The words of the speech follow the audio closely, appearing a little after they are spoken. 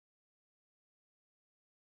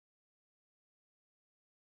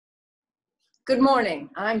Good morning.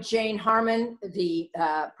 I'm Jane Harmon, the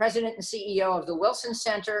President and CEO of the Wilson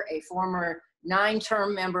Center, a former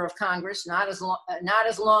 9-term member of Congress, not as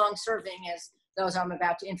long serving as those I'm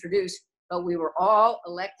about to introduce, but we were all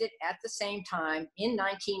elected at the same time in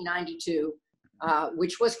 1992,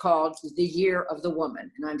 which was called the Year of the Woman.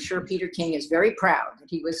 And I'm sure Peter King is very proud that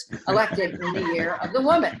he was elected in the Year of the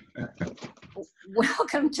Woman.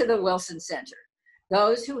 Welcome to the Wilson Center.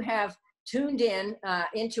 Those who have tuned in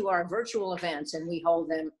into our virtual events, and we hold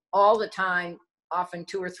them all the time, often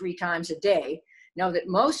 2 or 3 times a day, know that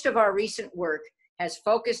most of our recent work has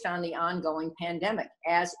focused on the ongoing pandemic,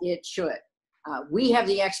 as it should. We have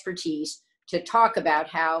the expertise to talk about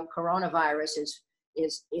how coronavirus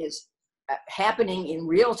is happening in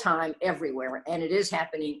real time everywhere, and it is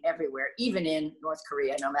happening everywhere, even in North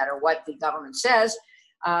Korea, no matter what the government says.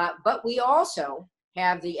 But we also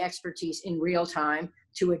have the expertise in real time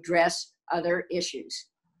to address other issues.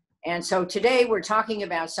 And so today we're talking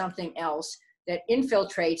about something else that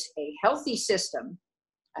infiltrates a healthy system,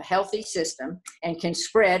 and can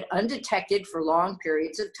spread undetected for long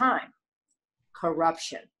periods of time: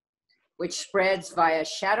 corruption, which spreads via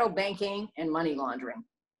shadow banking and money laundering.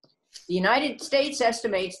 The United States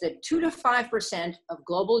estimates that 2 to 5% of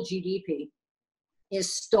global GDP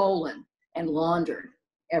is stolen and laundered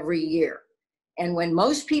every year. And when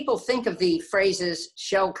most people think of the phrases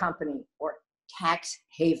shell company or tax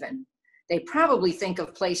haven, they probably think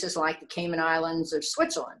of places like the Cayman Islands or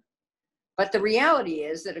Switzerland. But the reality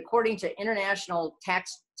is that according to the International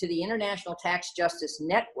Tax Justice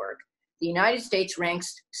Network, the United States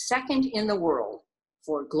ranks 2nd in the world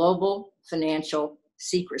for global financial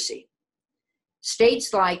secrecy.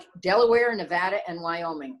 States like Delaware, Nevada, and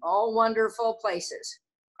Wyoming, all wonderful places,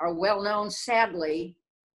 are well known, sadly,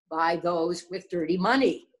 by those with dirty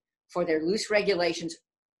money for their loose regulations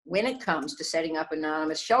when it comes to setting up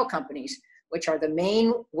anonymous shell companies, which are the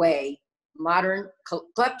main way modern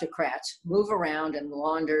kleptocrats move around and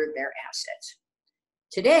launder their assets.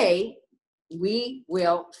 Today, we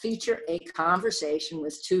will feature a conversation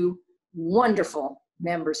with 2 wonderful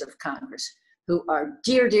members of Congress who are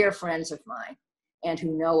dear, dear friends of mine and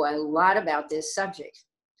who know a lot about this subject.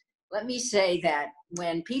 Let me say that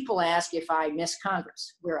when people ask if I miss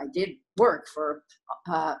Congress, where I did work for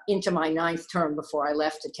into my 9th term before I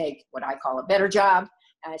left to take what I call a better job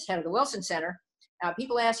as head of the Wilson Center,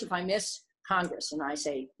 people ask if I miss Congress, and I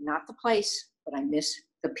say, not the place, but I miss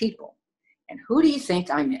the people. And who do you think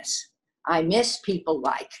I miss? I miss people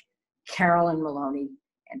like Carolyn Maloney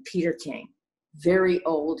and Peter King, very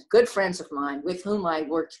old, good friends of mine with whom I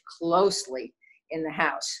worked closely in the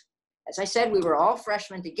House. As I said, we were all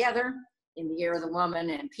freshmen together in the Year of the Woman,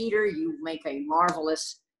 and Peter, you make a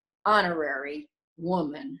marvelous honorary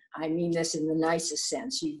woman. I mean this in the nicest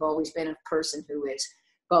sense. You've always been a person who is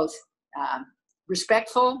both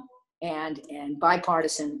respectful and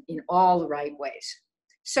bipartisan in all the right ways.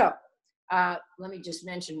 So let me just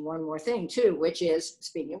mention one more thing too, which is,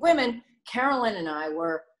 speaking of women, Carolyn and I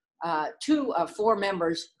were 2 of 4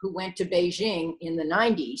 members who went to Beijing in the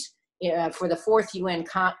 90s for the 4th UN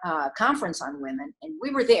Conference on Women, and we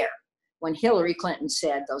were there when Hillary Clinton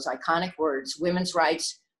said those iconic words, women's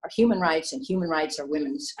rights are human rights and human rights are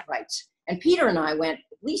women's rights. And Peter and I went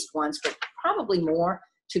at least once, but probably more,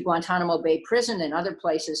 to Guantanamo Bay Prison and other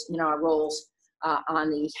places in our roles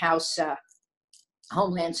on the House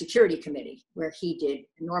Homeland Security Committee, where he did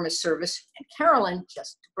enormous service. And Carolyn,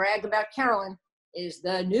 just to brag about Carolyn, is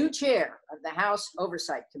the new chair of the House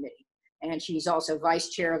Oversight Committee. And she's also vice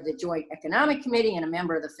chair of the Joint Economic Committee and a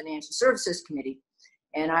member of the Financial Services Committee.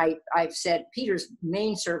 And I've said Peter's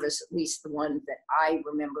main service, at least the one that I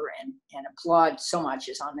remember and applaud so much,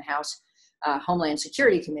 is on the House Homeland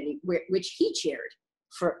Security Committee, which he chaired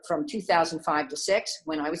from 2005 to 6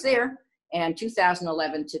 when I was there, and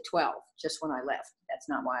 2011 to 12, just when I left. That's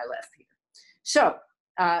not why I left, Peter. So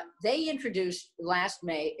they introduced last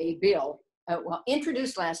May a bill,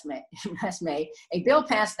 introduced last May, a bill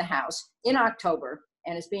passed the House in October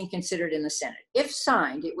and is being considered in the Senate. If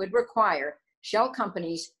signed, it would require shell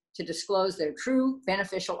companies to disclose their true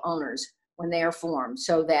beneficial owners when they are formed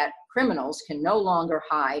so that criminals can no longer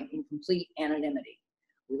hide in complete anonymity.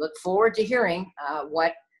 We look forward to hearing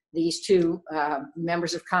what these 2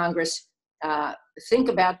 members of Congress think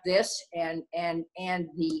about this I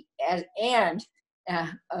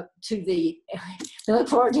look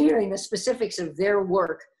forward to hearing the specifics of their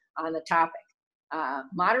work on the topic.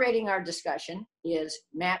 Moderating our discussion is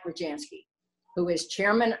Matt Rajansky, who is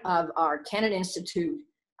chairman of our Kennan Institute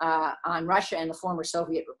on Russia and the former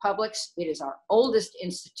Soviet republics. It is our oldest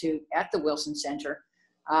institute at the Wilson Center.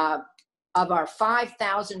 Of our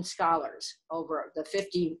 5,000 scholars over the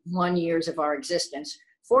 51 years of our existence,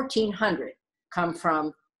 1,400 come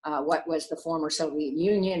from what was the former Soviet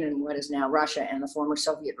Union and what is now Russia and the former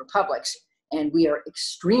Soviet republics. And we are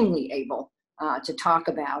extremely able to talk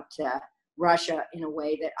about Russia in a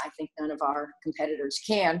way that I think none of our competitors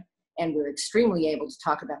can. And we're extremely able to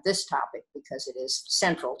talk about this topic because it is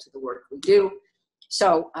central to the work we do.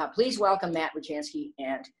 So please welcome Matt Rajansky,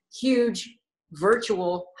 and huge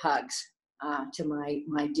virtual hugs to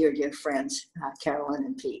my dear, dear friends, Carolyn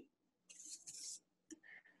and Pete.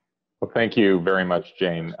 Well, thank you very much,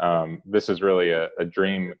 Jane. This is really a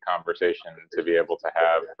dream conversation to be able to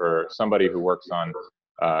have for somebody who works on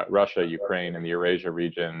Russia, Ukraine, and the Eurasia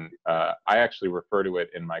region. I actually refer to it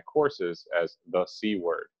in my courses as the C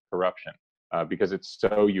word, corruption, because it's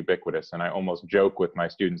so ubiquitous. And I almost joke with my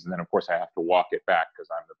students, and then of course I have to walk it back because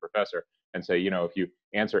I'm the professor, and say, you know, if you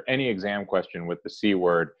answer any exam question with the C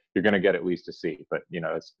word, you're going to get at least a C. But, you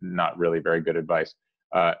know, it's not really very good advice.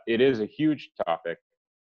 It is a huge topic.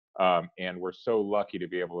 And we're so lucky to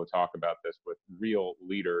be able to talk about this with real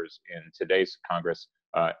leaders in today's Congress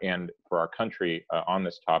and for our country on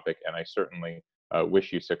this topic. And I certainly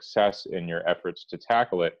wish you success in your efforts to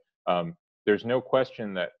tackle it. There's no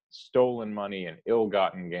question that stolen money and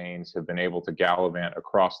ill-gotten gains have been able to gallivant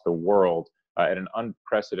across the world at an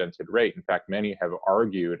unprecedented rate. In fact, many have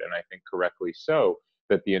argued, and I think correctly so,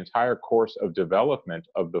 that the entire course of development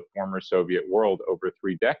of the former Soviet world over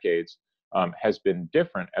 3 decades has been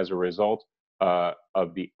different as a result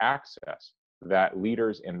of the access that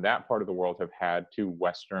leaders in that part of the world have had to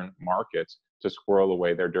Western markets to squirrel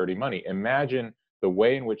away their dirty money. Imagine the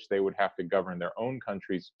way in which they would have to govern their own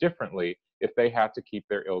countries differently if they had to keep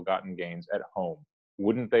their ill-gotten gains at home.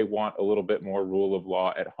 Wouldn't they want a little bit more rule of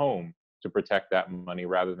law at home to protect that money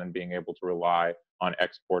rather than being able to rely on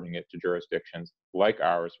exporting it to jurisdictions like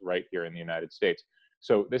ours right here in the United States?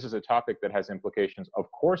 So this is a topic that has implications, of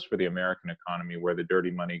course, for the American economy, where the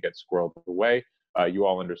dirty money gets squirreled away. You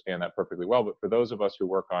all understand that perfectly well. But for those of us who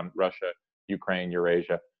work on Russia, Ukraine,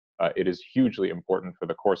 Eurasia, it is hugely important for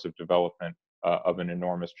the course of development of an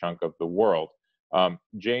enormous chunk of the world.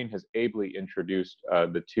 Jane has ably introduced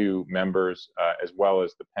the 2 members, as well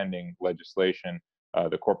as the pending legislation,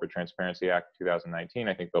 the Corporate Transparency Act 2019.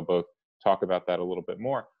 I think they'll both talk about that a little bit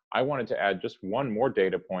more. I wanted to add just one more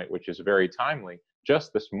data point, which is very timely.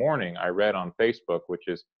 Just this morning, I read on Facebook, which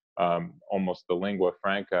is almost the lingua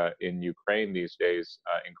franca in Ukraine these days,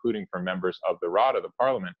 including for members of the Rada, the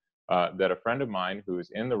parliament, that a friend of mine who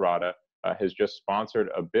is in the Rada has just sponsored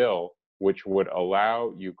a bill which would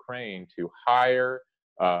allow Ukraine to hire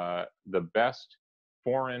the best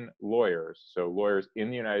foreign lawyers, so lawyers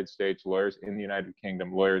in the United States, lawyers in the United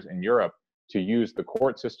Kingdom, lawyers in Europe, to use the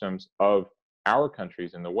court systems of our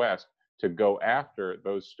countries in the West to go after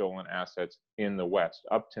those stolen assets in the West.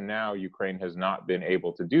 Up to now, Ukraine has not been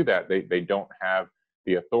able to do that. They don't have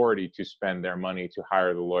the authority to spend their money to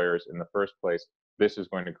hire the lawyers in the first place. This is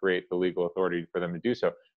going to create the legal authority for them to do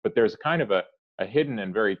so. But there's kind of a hidden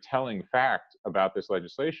and very telling fact about this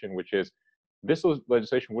legislation, which is this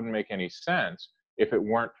legislation wouldn't make any sense if it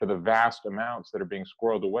weren't for the vast amounts that are being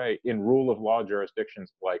squirreled away in rule of law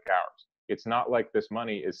jurisdictions like ours. It's not like this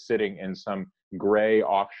money is sitting in some gray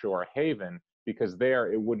offshore haven, because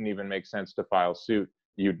there it wouldn't even make sense to file suit.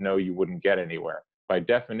 You'd know you wouldn't get anywhere. By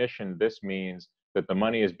definition, this means that the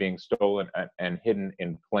money is being stolen and hidden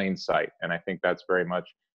in plain sight. And I think that's very much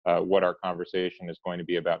what our conversation is going to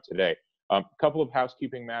be about today. A couple of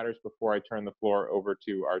housekeeping matters before I turn the floor over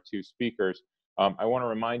to our 2 speakers. I want to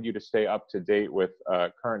remind you to stay up to date with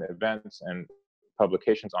current events and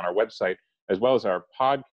publications on our website, as well as our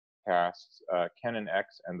podcasts, Kenan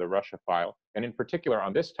X and the Russia File. And in particular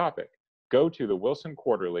on this topic, go to the Wilson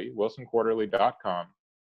Quarterly, wilsonquarterly.com,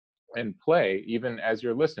 and play, even as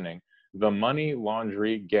you're listening, The Money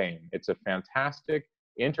Laundry Game. It's a fantastic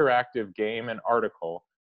interactive game and article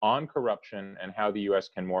on corruption and how the U.S.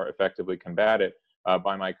 can more effectively combat it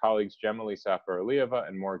by my colleagues Gemily Safar-Alieva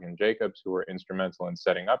and Morgan Jacobs, who were instrumental in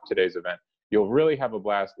setting up today's event. You'll really have a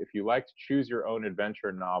blast. If you like to choose your own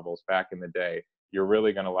adventure novels back in the day, you're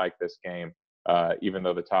really going to like this game, even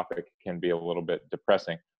though the topic can be a little bit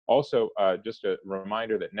depressing. Also, just a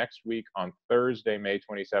reminder that next week on Thursday, May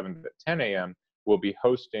 27th at 10 a.m., we'll be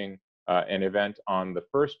hosting an event on the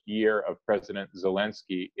first year of President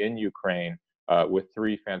Zelensky in Ukraine with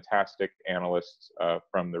 3 fantastic analysts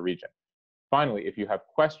from the region. Finally, if you have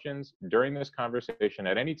questions during this conversation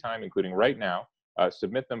at any time, including right now,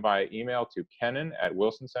 submit them via email to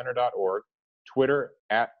kenan@wilsoncenter.org, Twitter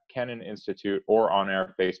 @KenanInstitute, or on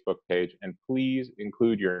our Facebook page. And please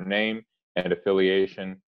include your name and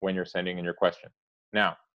affiliation when you're sending in your question.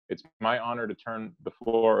 Now, It's my honor to turn the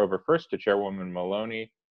floor over first to Chairwoman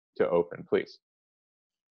Maloney to open, please.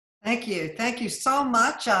 Thank you. Thank you so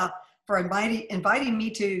much for inviting me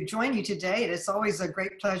to join you today. It is always a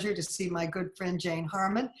great pleasure to see my good friend Jane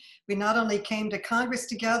Harman. We not only came to Congress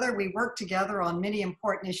together, we worked together on many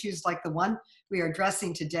important issues like the one we are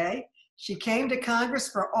addressing today. She came to Congress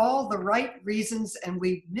for all the right reasons, and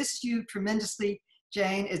we miss you tremendously,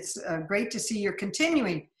 Jane. It's great to see you're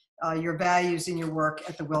continuing your values in your work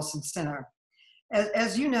at the Wilson Center.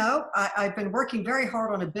 As you know, I've been working very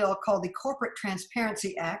hard on a bill called the Corporate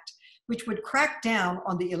Transparency Act, which would crack down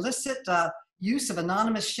on the illicit use of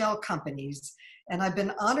anonymous shell companies. And I've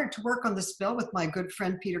been honored to work on this bill with my good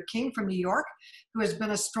friend Peter King from New York, who has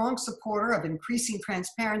been a strong supporter of increasing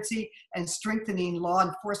transparency and strengthening law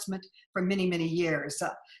enforcement for many, many years.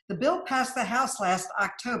 The bill passed the House last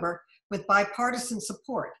October with bipartisan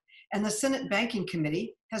support, and the Senate Banking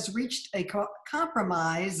Committee has reached a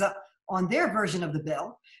compromise on their version of the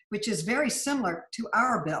bill, which is very similar to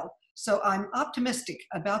our bill. So I'm optimistic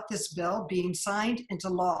about this bill being signed into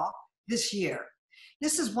law this year.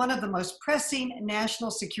 This is one of the most pressing national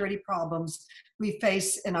security problems we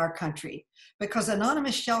face in our country, because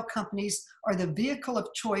anonymous shell companies are the vehicle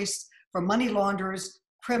of choice for money launderers,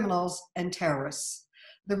 criminals, and terrorists.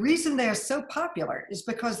 The reason they are so popular is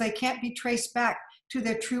because they can't be traced back to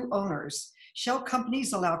their true owners. Shell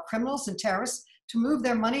companies allow criminals and terrorists to move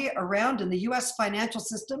their money around in the US financial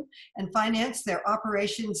system and finance their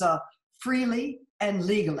operations freely and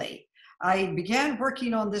legally. I began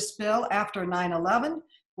working on this bill after 9/11,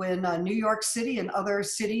 when New York City and other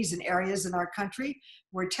cities and areas in our country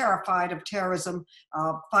were terrified of terrorism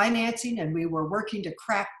financing, and we were working to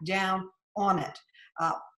crack down on it.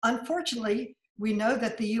 Unfortunately, we know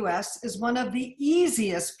that the US is one of the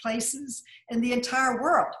easiest places in the entire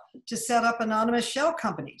world to set up anonymous shell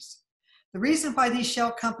companies. The reason why these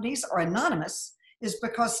shell companies are anonymous is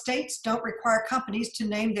because states don't require companies to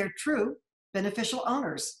name their true beneficial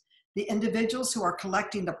owners, the individuals who are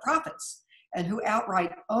collecting the profits and who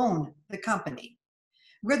outright own the company.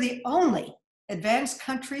 We're the only advanced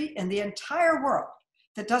country in the entire world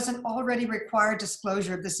that doesn't already require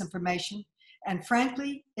disclosure of this information, and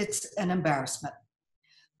frankly, it's an embarrassment.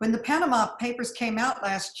 When the Panama Papers came out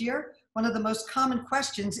last year, one of the most common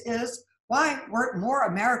questions is, why weren't more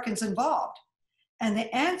Americans involved? And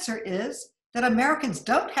the answer is that Americans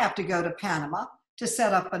don't have to go to Panama to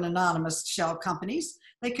set up an anonymous shell companies.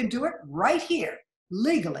 They can do it right here,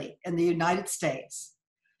 legally in the United States.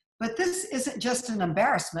 But this isn't just an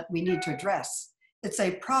embarrassment we need to address. It's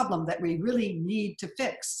a problem that we really need to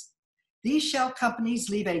fix. These shell companies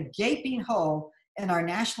leave a gaping hole in our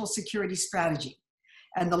national security strategy.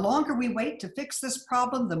 And the longer we wait to fix this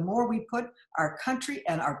problem, the more we put our country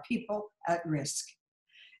and our people at risk.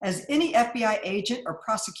 As any FBI agent or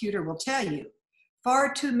prosecutor will tell you,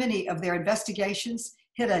 far too many of their investigations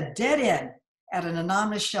hit a dead end at an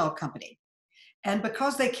anonymous shell company. And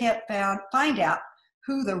because they can't find out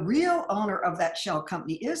who the real owner of that shell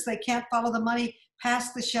company is, they can't follow the money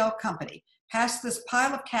past the shell company, past this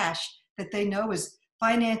pile of cash that they know is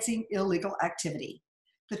financing illegal activity.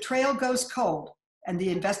 The trail goes cold, and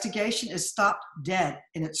the investigation is stopped dead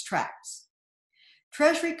in its tracks.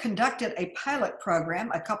 Treasury conducted a pilot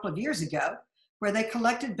program a couple of years ago where they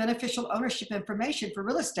collected beneficial ownership information for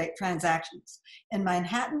real estate transactions in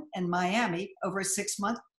Manhattan and Miami over a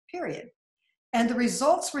 6-month period. And the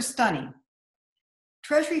results were stunning.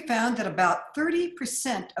 Treasury found that about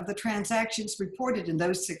 30% of the transactions reported in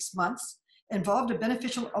those 6 months involved a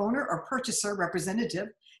beneficial owner or purchaser representative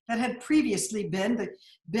that had previously been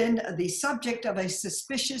the subject of a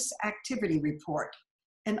suspicious activity report.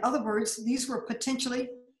 In other words, these were potentially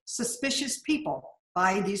suspicious people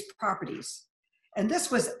buying these properties. And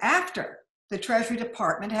this was after the Treasury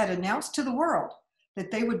Department had announced to the world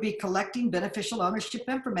that they would be collecting beneficial ownership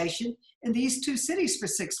information in these 2 cities for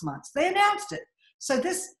 6 months. They announced it. So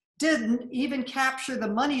this didn't even capture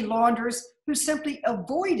the money launderers who simply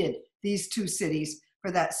avoided these 2 cities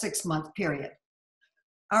for that 6-month period.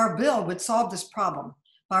 Our bill would solve this problem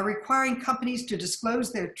by requiring companies to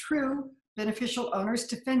disclose their true beneficial owners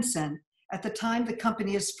to FinCEN at the time the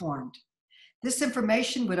company is formed. This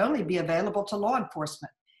information would only be available to law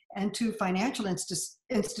enforcement and to financial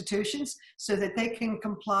institutions so that they can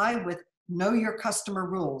comply with know your customer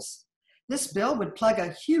rules. This bill would plug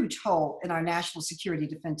a huge hole in our national security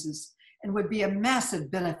defenses and would be a massive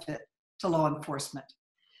benefit to law enforcement.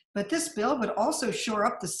 But this bill would also shore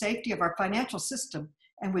up the safety of our financial system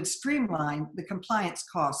and would streamline the compliance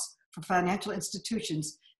costs for financial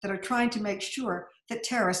institutions that are trying to make sure that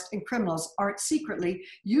terrorists and criminals aren't secretly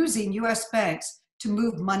using US banks to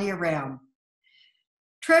move money around.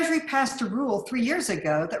 Treasury passed a rule 3 years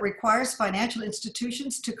ago that requires financial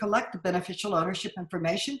institutions to collect the beneficial ownership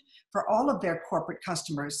information for all of their corporate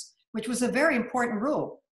customers, which was a very important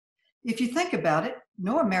rule. If you think about it,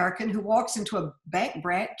 no American who walks into a bank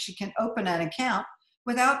branch can open an account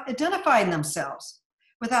without identifying themselves,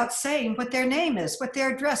 without saying what their name is, what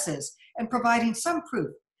their address is, and providing some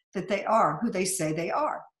proof that they are who they say they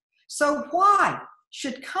are. So why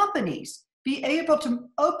should companies be able to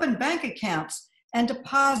open bank accounts and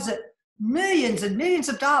deposit millions and millions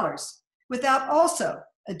of dollars without also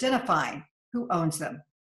identifying who owns them?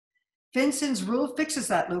 FinCEN's rule fixes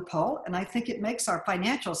that loophole, and I think it makes our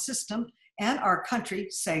financial system and our country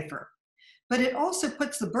safer. But it also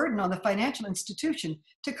puts the burden on the financial institution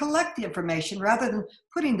to collect the information rather than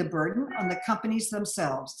putting the burden on the companies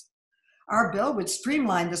themselves. Our bill would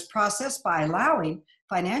streamline this process by allowing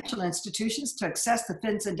financial institutions to access the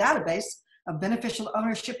FinCEN database of beneficial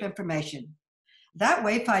ownership information. That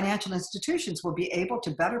way, financial institutions will be able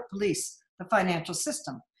to better police the financial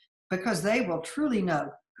system because they will truly know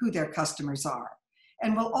who their customers are,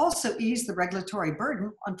 and will also ease the regulatory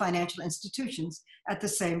burden on financial institutions at the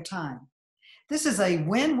same time. This is a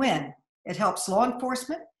win-win. It helps law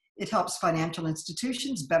enforcement, it helps financial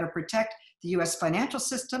institutions better protect the U.S. financial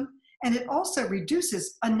system, and it also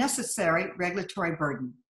reduces unnecessary regulatory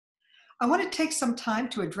burden. I want to take some time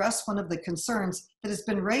to address one of the concerns that has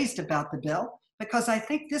been raised about the bill, because I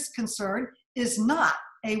think this concern is not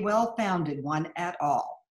a well-founded one at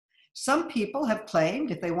all. Some people have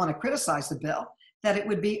claimed, if they want to criticize the bill, that it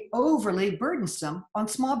would be overly burdensome on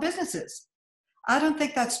small businesses. I don't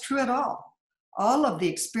think that's true at all. All of the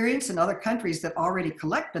experience in other countries that already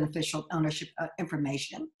collect beneficial ownership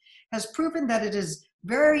information has proven that it is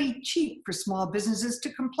very cheap for small businesses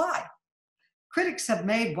to comply. Critics have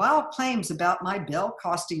made wild claims about my bill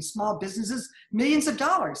costing small businesses millions of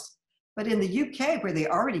dollars. But in the UK, where they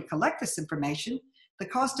already collect this information, the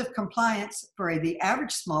cost of compliance for the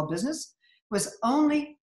average small business was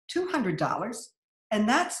only $200, and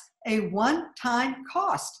that's a one-time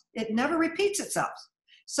cost. It never repeats itself.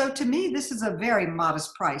 So to me, this is a very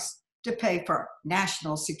modest price to pay for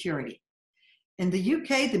national security. In the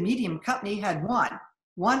UK, the medium company had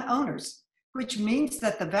one owners, which means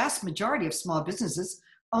that the vast majority of small businesses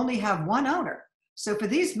only have one owner. So for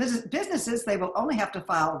these businesses, they will only have to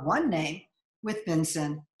file one name with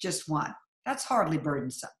FinCEN, just one. That's hardly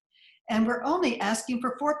burdensome. And we're only asking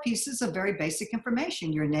for 4 pieces of very basic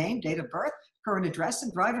information: your name, date of birth, current address,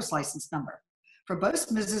 and driver's license number. For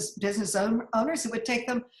most business owners, it would take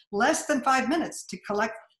them less than 5 minutes to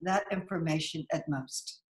collect that information at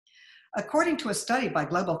most. According to a study by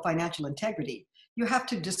Global Financial Integrity, you have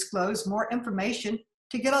to disclose more information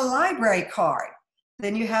to get a library card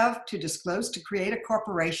than you have to disclose to create a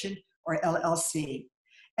corporation or LLC.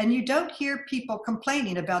 And you don't hear people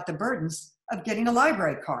complaining about the burdens of getting a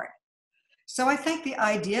library card. So I think the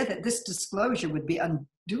idea that this disclosure would be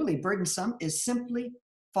unduly burdensome is simply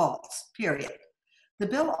false, period. The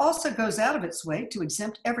bill also goes out of its way to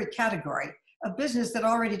exempt every category of business that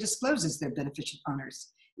already discloses their beneficial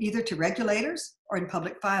owners, either to regulators or in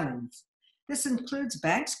public filings. This includes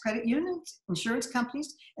banks, credit unions, insurance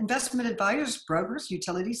companies, investment advisors, brokers,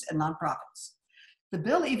 utilities, and nonprofits. The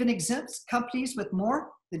bill even exempts companies with more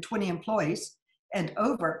than 20 employees and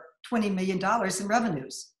over $20 million in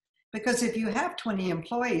revenues. Because if you have 20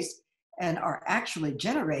 employees and are actually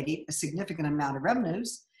generating a significant amount of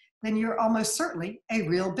revenues, then you're almost certainly a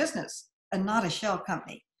real business and not a shell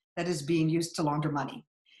company that is being used to launder money.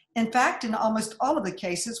 In fact, in almost all of the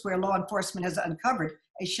cases where law enforcement has uncovered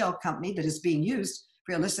a shell company that is being used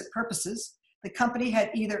for illicit purposes, the company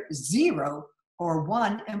had either 0 or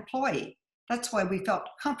 1 employee. That's why we felt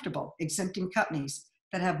comfortable exempting companies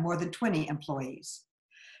that have more than 20 employees.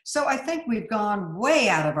 So I think we've gone way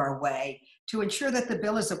out of our way to ensure that the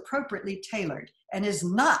bill is appropriately tailored and is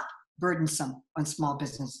not burdensome on small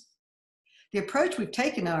businesses. The approach we've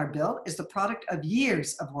taken in our bill is the product of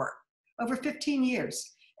years of work, over 15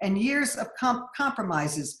 years, and years of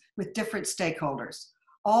compromises with different stakeholders,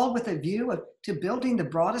 all with a view to building the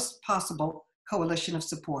broadest possible coalition of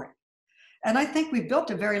support. And I think we've built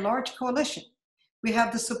a very large coalition. We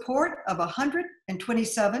have the support of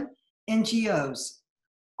 127 NGOs,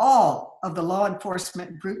 all of the law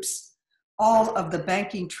enforcement groups, all of the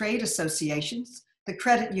banking trade associations, the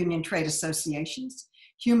credit union trade associations,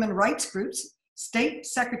 human rights groups, state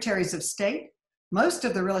secretaries of state, most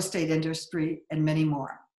of the real estate industry, and many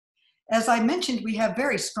more. As I mentioned, we have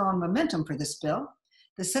very strong momentum for this bill.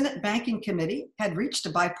 The Senate Banking Committee had reached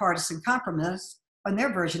a bipartisan compromise on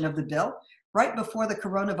their version of the bill right before the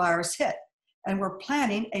coronavirus hit, and we're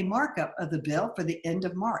planning a markup of the bill for the end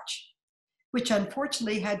of March. which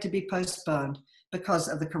unfortunately had to be postponed because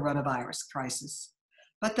of the coronavirus crisis.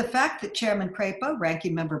 But the fact that Chairman Crapo,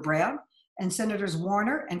 Ranking Member Brown, and Senators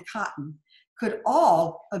Warner and Cotton could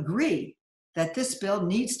all agree that this bill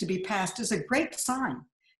needs to be passed is a great sign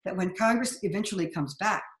that when Congress eventually comes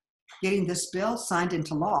back, getting this bill signed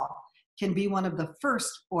into law can be one of the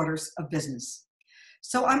first orders of business.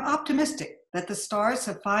 So I'm optimistic that the stars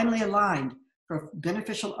have finally aligned for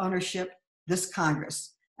beneficial ownership this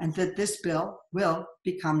Congress and that this bill will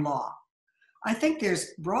become law. I think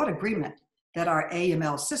there's broad agreement that our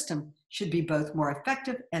AML system should be both more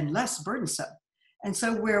effective and less burdensome. And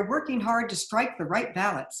so we're working hard to strike the right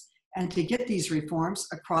balance and to get these reforms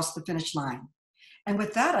across the finish line. And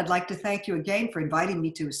with that, I'd like to thank you again for inviting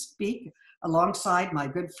me to speak alongside my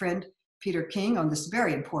good friend Peter King on this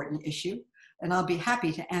very important issue. And I'll be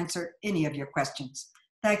happy to answer any of your questions.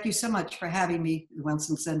 Thank you so much for having me at the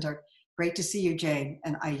Wilson Center. Great to see you, Jane,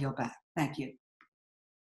 and I yield back. Thank you.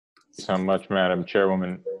 So much, Madam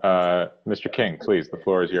Chairwoman. Mr. King, please, the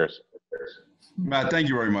floor is yours. Matt, thank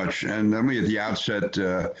you very much. And let me at the outset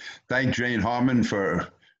thank Jane Harmon for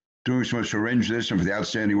doing so much to arrange this and for the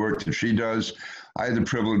outstanding work that she does. I had the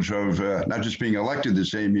privilege of not just being elected the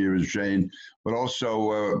same year as Jane, but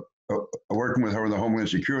also working with her in the Homeland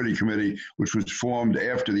Security Committee, which was formed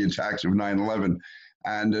after the attacks of 9/11.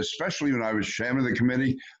 And especially when I was chairman of the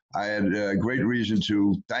committee, I had great reason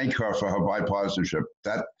to thank her for her bipartisanship.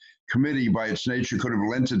 That committee, by its nature, could have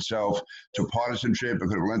lent itself to partisanship. It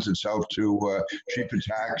could have lent itself to cheap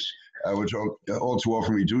attacks, which all too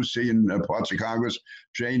often we do see in parts of Congress.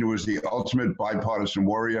 Jane was the ultimate bipartisan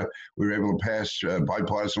warrior. We were able to pass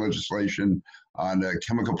bipartisan legislation on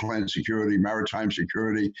chemical plant security, maritime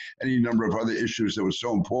security, any number of other issues that were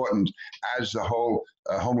so important as the whole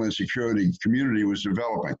Homeland Security community was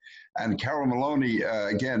developing. And Carolyn Maloney,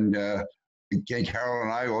 again, Carol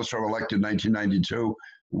and I also were elected in 1992.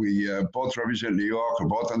 We both represent New York. We're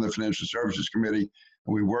both on the Financial Services Committee,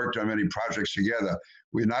 and we worked on many projects together.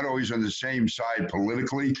 We're not always on the same side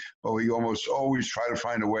politically, but we almost always try to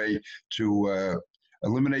find a way to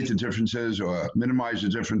eliminate the differences or minimize the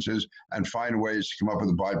differences and find ways to come up with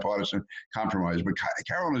a bipartisan compromise. But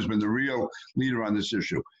Carolyn has been the real leader on this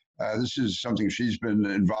issue. This is something she's been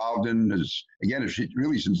involved in,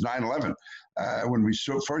 really since 9/11. When we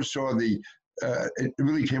first saw it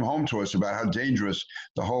really came home to us about how dangerous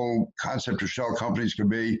the whole concept of shell companies could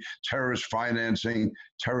be, terrorist financing,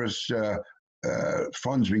 terrorist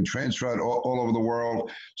funds being transferred all over the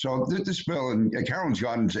world. So this bill, and Carolyn's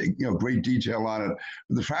gone into great detail on it.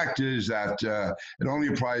 But the fact is that it only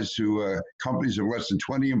applies to companies of less than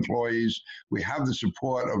 20 employees. We have the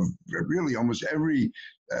support of really almost every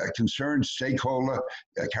concerned stakeholder.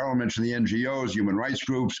 Carolyn mentioned the NGOs, human rights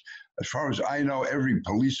groups. As far as I know, every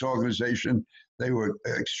police organization, they were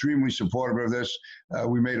extremely supportive of this.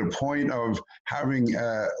 We made a point of having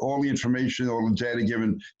all the information, all the data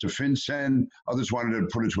given to FinCEN. Others wanted to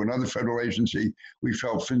put it to another federal agency. We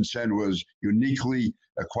felt FinCEN was uniquely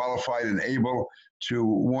qualified and able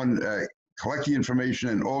to, collect the information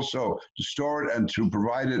and also to store it and to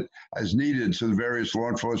provide it as needed to the various law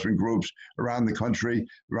enforcement groups around the country,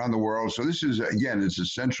 around the world. So this is, again, it's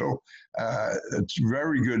essential. It's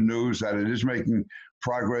very good news that it is making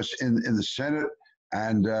progress in the Senate.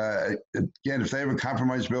 And again, if they have a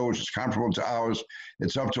compromise bill, which is comparable to ours,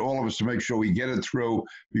 it's up to all of us to make sure we get it through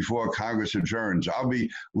before Congress adjourns. I'll be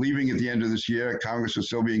leaving at the end of this year. Congress will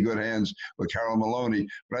still be in good hands with Carolyn Maloney.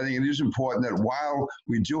 But I think it is important that while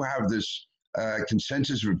we do have this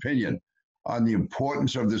consensus of opinion on the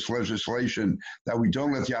importance of this legislation, that we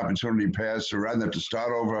don't let the opportunity pass, so rather than have to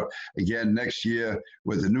start over again next year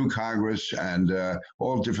with a new Congress and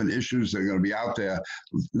all different issues that are going to be out there.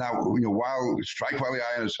 Now, while strike while the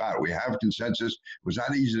iron is hot, we have consensus. It was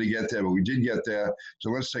not easy to get there, but we did get there. So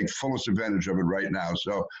let's take fullest advantage of it right now.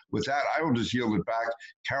 So with that, I will just yield it back.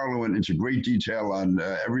 Carolyn went into great detail on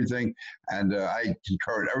everything, and I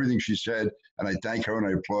concur in everything she said, and I thank her and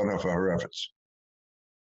I applaud her for her efforts.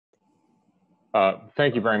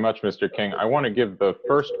 Thank you very much, Mr. King. I want to give the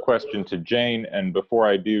first question to Jane, and before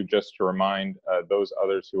I do, just to remind those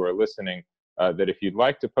others who are listening that if you'd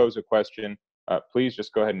like to pose a question, please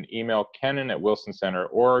just go ahead and email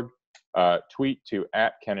Kennan@wilsoncenter.org, tweet to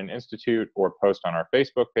 @KennanInstitute, or post on our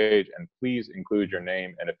Facebook page, and please include your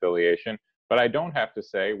name and affiliation. But I don't have to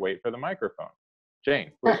say, wait for the microphone.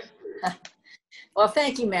 Jane, please. Well,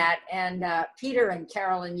 thank you, Matt. And Peter and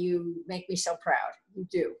Carolyn, you make me so proud. You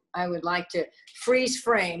do. I would like to freeze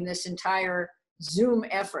frame this entire Zoom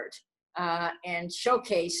effort and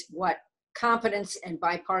showcase what competence and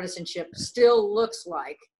bipartisanship still looks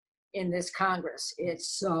like in this Congress. It's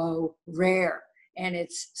so rare. And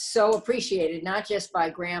it's so appreciated, not just by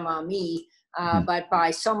Grandma me, but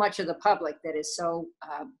by so much of the public that is so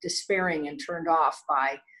despairing and turned off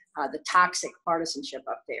by the toxic partisanship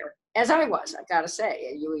up there. As I was, I gotta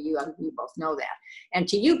say, you both know that. And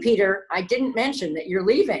to you, Peter, I didn't mention that you're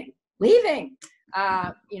leaving.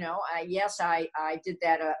 Yes, I did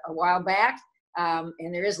that a while back,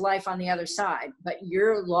 and there is life on the other side, but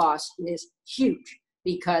your loss is huge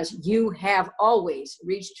because you have always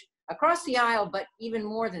reached across the aisle, but even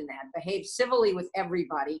more than that, behaved civilly with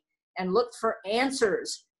everybody and looked for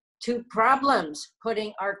answers to problems,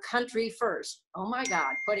 putting our country first. Oh my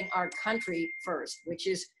God, putting our country first, which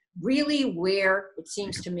is really where it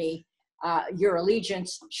seems to me your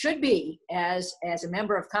allegiance should be as a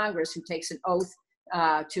member of Congress who takes an oath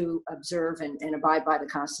to observe and abide by the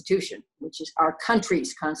Constitution, which is our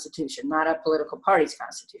country's Constitution, not a political party's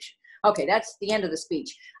Constitution. Okay, that's the end of the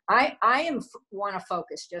speech. I want to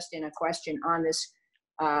focus just in a question on this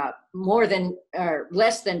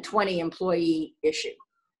less than 20 employee issue,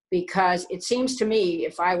 because it seems to me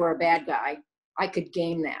if I were a bad guy, I could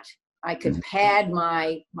game that. I could pad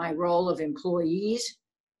my role of employees.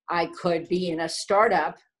 I could be in a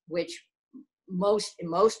startup, which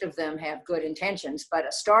most of them have good intentions, but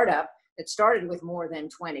a startup that started with more than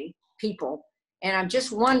 20 people. And I'm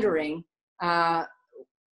just wondering, I'm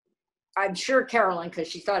sure Carolyn, because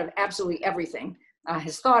she thought of absolutely everything,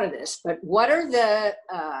 has thought of this, but what are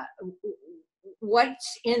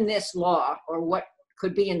what's in this law, or what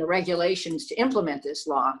could be in the regulations to implement this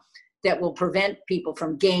law that will prevent people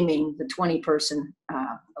from gaming the 20-person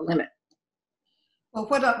limit? Well,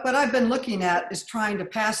 what I've been looking at is trying to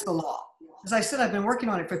pass the law. As I said, I've been working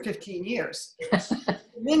on it for 15 years.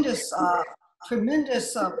 Tremendous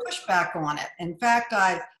pushback on it. In fact,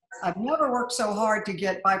 I've never worked so hard to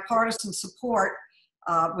get bipartisan support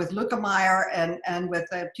with Lukemeyer and with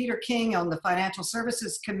Peter King on the Financial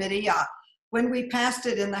Services Committee. When we passed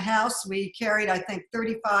it in the House, we carried, I think,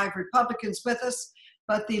 35 Republicans with us,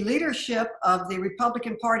 but the leadership of the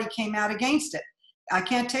Republican Party came out against it. I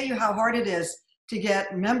can't tell you how hard it is to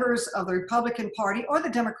get members of the Republican Party or the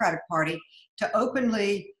Democratic Party to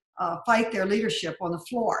openly fight their leadership on the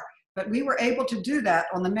floor. But we were able to do that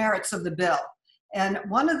on the merits of the bill. And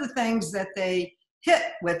one of the things that they hit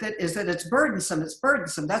with it is that it's burdensome. It's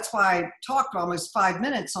burdensome. That's why I talked almost 5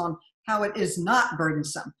 minutes on how it is not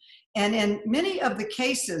burdensome. And in many of the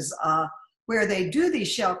cases where they do these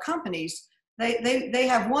shell companies, they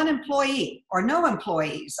have one employee or no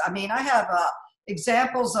employees. I mean, I have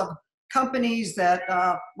examples of companies that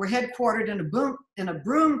were headquartered in a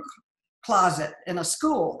broom closet in a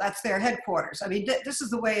school. That's their headquarters. I mean, this is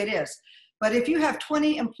the way it is. But if you have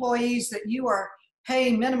 20 employees that you are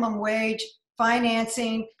paying minimum wage,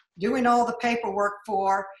 financing, doing all the paperwork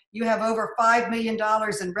for, you have over $5 million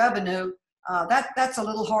in revenue, that's a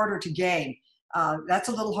little harder to gain. That's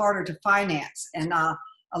a little harder to finance. And a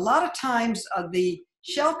lot of times the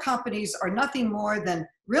shell companies are nothing more than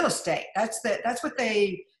real estate. That's what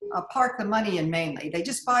they park the money in mainly. They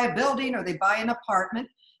just buy a building or they buy an apartment.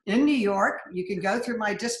 In New York, you can go through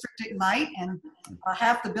my district at night and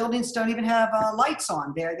half the buildings don't even have lights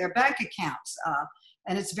on their bank accounts.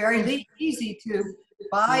 And it's very easy to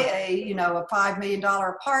buy a $5 million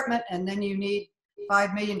apartment, and then you need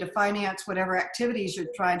 $5 million to finance whatever activities you're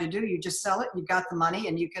trying to do. You just sell it, you've got the money,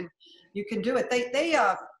 and you can do it. They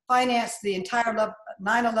financed the entire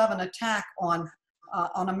 9/11 attack on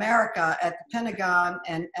America at the Pentagon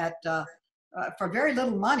and at for very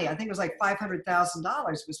little money. I think it was like $500,000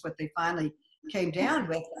 was what they finally came down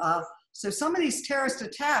with. So some of these terrorist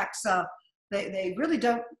attacks, they really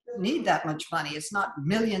don't need that much money. It's not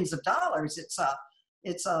millions of dollars.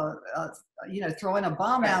 It's throwing a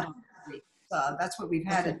bomb out on the street. That's what we've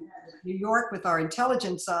had in New York with our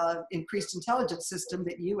increased intelligence system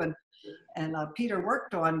that you and Peter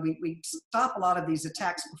worked on. We stopped a lot of these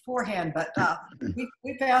attacks beforehand, but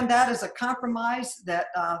we found that as a compromise that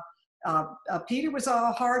Peter was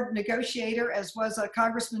a hard negotiator, as was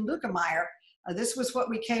Congressman Lukemeyer. This was what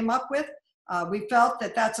we came up with. We felt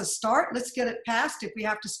that that's a start. Let's get it passed. If we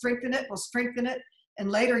have to strengthen it, we'll strengthen it in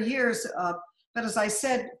later years. But as I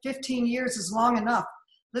said, 15 years is long enough.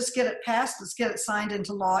 Let's get it passed. Let's get it signed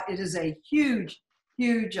into law. It is a huge,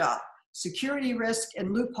 huge security risk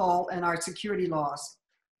and loophole in our security laws.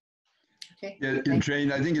 Okay. Yeah,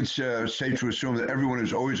 Jane, I think it's safe to assume that everyone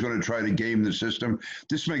is always going to try to game the system.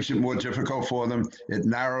 This makes it more difficult for them. It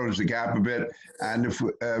narrows the gap a bit. And if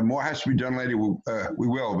more has to be done later, we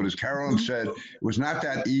will. But as Carolyn said, it was not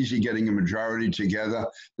that easy getting a majority together.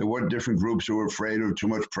 There were different groups who were afraid of too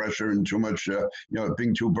much pressure and too much,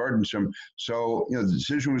 being too burdensome. So, the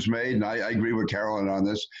decision was made, and I agree with Carolyn on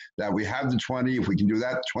this, that we have the 20. If we can do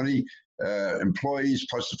that, 20 employees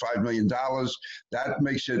plus the $5 million, that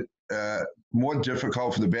makes it more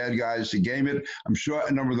difficult for the bad guys to game it. I'm sure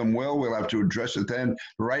a number of them will. We'll have to address it then.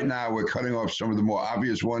 But right now, we're cutting off some of the more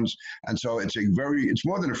obvious ones. And so it's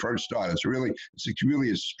more than a first start. It's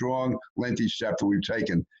really a strong, lengthy step that we've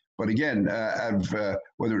taken. But again,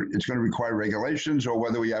 whether it's going to require regulations or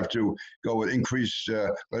whether we have to go with increased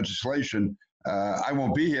legislation, I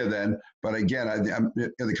won't be here then, but again,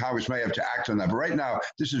 the Congress may have to act on that. But right now,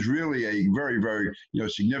 this is really a very, very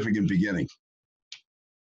significant beginning.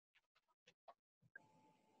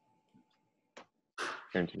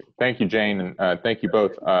 Thank you, Jane, and thank you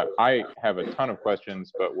both. I have a ton of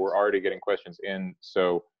questions, but we're already getting questions in.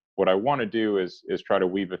 So what I want to do is try to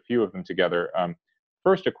weave a few of them together.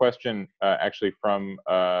 First, a question actually from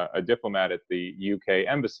a diplomat at the UK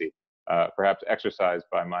embassy, perhaps exercised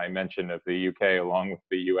by my mention of the UK along with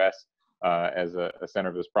the US as a center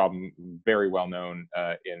of this problem, very well known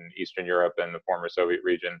in Eastern Europe and the former Soviet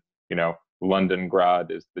region.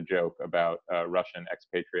 Londongrad is the joke about Russian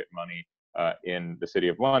expatriate money in the city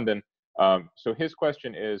of London. So his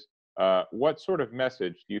question is, what sort of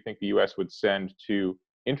message do you think the US would send to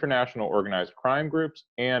international organized crime groups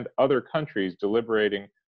and other countries deliberating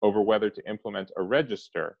over whether to implement a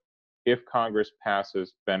register if Congress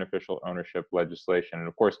passes beneficial ownership legislation? And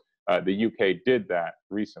of course, the UK did that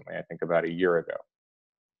recently, I think about a year ago.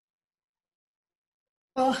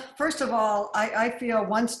 Well, first of all, I feel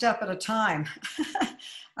one step at a time.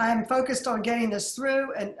 I'm focused on getting this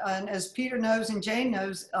through, and as Peter knows and Jane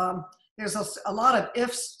knows, there's a lot of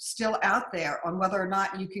ifs still out there on whether or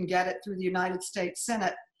not you can get it through the United States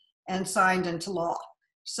Senate and signed into law.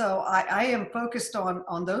 So I am focused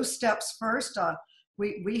on those steps first.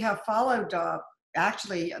 We have followed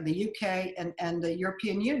actually the UK and the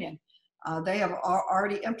European Union. They have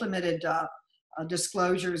already implemented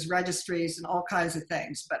disclosures, registries, and all kinds of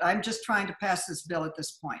things. But I'm just trying to pass this bill at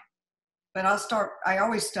this point. But I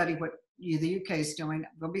always study what the UK is doing.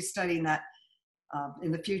 We'll be studying that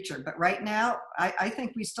in the future. But right now, I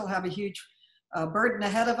think we still have a huge burden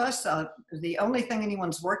ahead of us. The only thing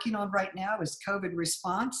anyone's working on right now is COVID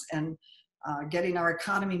response and getting our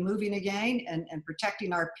economy moving again and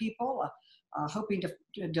protecting our people, hoping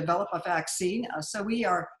to develop a vaccine. So we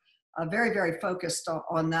are very, very focused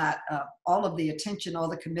on that. All of the attention, all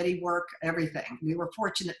the committee work, everything. We were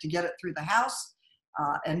fortunate to get it through the House,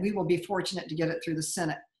 and we will be fortunate to get it through the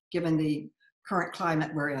Senate, given the current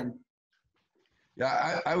climate we're in.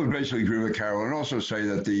 Yeah, I would basically agree with Carol, and also say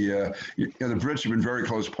that the Brits have been very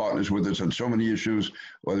close partners with us on so many issues,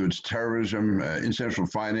 whether it's terrorism, international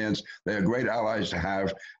finance. They are great allies to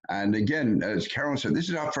have. And again, as Carolyn said, this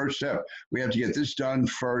is our first step. We have to get this done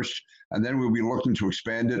first, and then we'll be looking to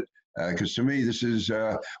expand it. Because to me, this is,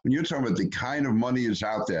 when you're talking about the kind of money that's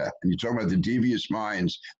out there, and you're talking about the devious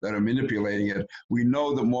minds that are manipulating it, we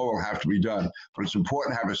know that more will have to be done. But it's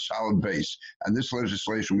important to have a solid base. And this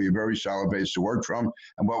legislation will be a very solid base to work from.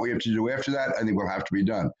 And what we have to do after that, I think will have to be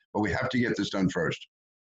done. But we have to get this done first.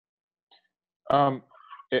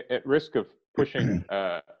 At risk of pushing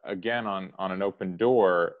again on an open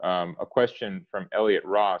door, a question from Elliot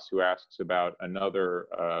Ross, who asks about another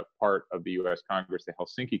part of the US Congress, the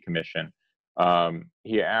Helsinki Commission.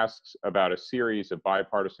 He asks about a series of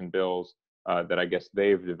bipartisan bills that I guess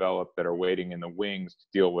they've developed that are waiting in the wings to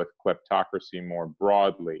deal with kleptocracy more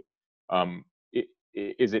broadly.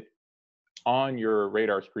 Is it on your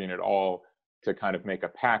radar screen at all to kind of make a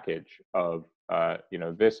package of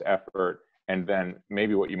this effort, and then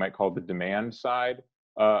maybe what you might call the demand side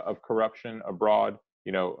of corruption abroad,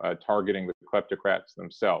 targeting the kleptocrats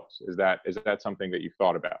themselves? Is that something that you've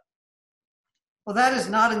thought about? Well, that is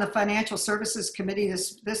not in the Financial Services Committee.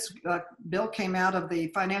 This bill came out of the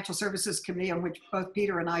Financial Services Committee, on which both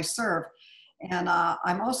Peter and I serve. And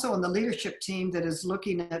I'm also on the leadership team that is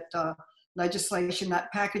looking at legislation.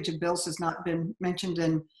 That package of bills has not been mentioned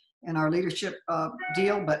in our leadership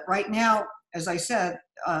deal. But right now, as I said,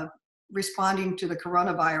 responding to the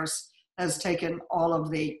coronavirus has taken all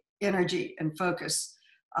of the energy and focus.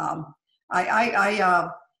 I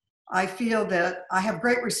feel that I have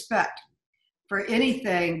great respect for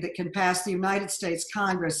anything that can pass the United States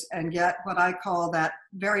Congress and get what I call that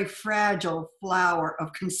very fragile flower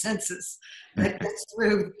of consensus that gets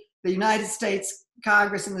through the United States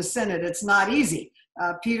Congress and the Senate, it's not easy.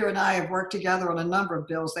 Peter and I have worked together on a number of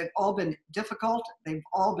bills. They've all been difficult. They've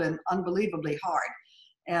all been unbelievably hard.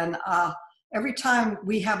 And every time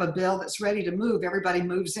we have a bill that's ready to move, everybody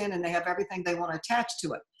moves in and they have everything they want to attach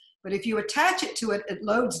to it. But if you attach it to it, it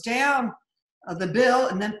loads down the bill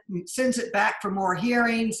and then sends it back for more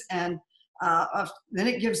hearings. And then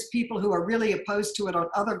it gives people who are really opposed to it on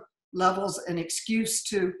other levels an excuse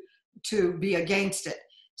to be against it.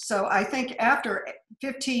 So I think after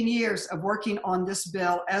 15 years of working on this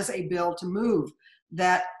bill as a bill to move,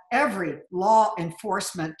 that every law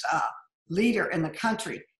enforcement leader in the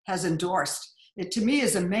country has endorsed. It to me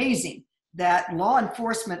is amazing that law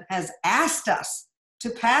enforcement has asked us to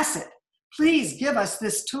pass it. Please give us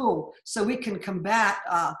this tool so we can combat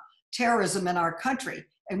terrorism in our country,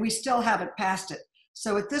 and we still haven't passed it.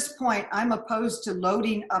 So at this point, I'm opposed to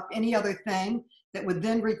loading up any other thing that would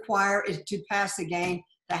then require it to pass again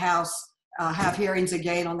the House, have hearings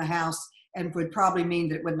again on the House, and would probably mean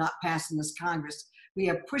that it would not pass in this Congress. We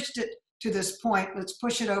have pushed it to this point. Let's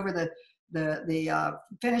push it over the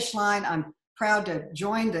finish line. I'm proud to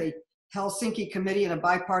join the Helsinki Committee in a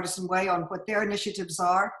bipartisan way on what their initiatives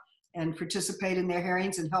are and participate in their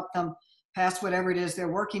hearings and help them pass whatever it is they're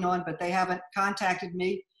working on, but they haven't contacted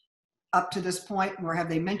me up to this point, nor have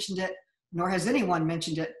they mentioned it, nor has anyone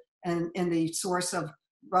mentioned it in the source of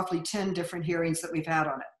roughly 10 different hearings that we've had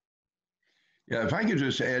on it. Yeah, if I could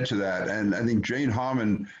just add to that, and I think Jane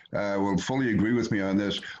Harmon will fully agree with me on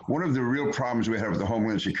this. One of the real problems we have with the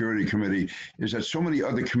Homeland Security Committee is that so many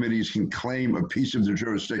other committees can claim a piece of the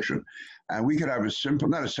jurisdiction. And we could have a simple,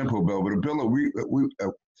 not a simple bill, but a bill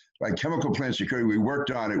that like chemical plant security, we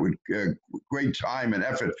worked on it with great time and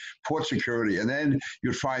effort, port security, and then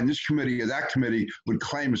you'd find this committee or that committee would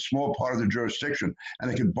claim a small part of the jurisdiction,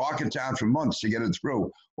 and they could bark it down for months to get it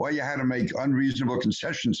through. Or you had to make unreasonable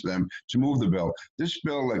concessions to them to move the bill. This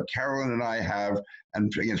bill that Carolyn and I have,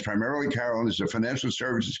 and again, it's primarily Carolyn, is a Financial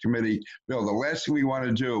Services Committee bill. The last thing we want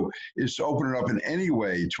to do is to open it up in any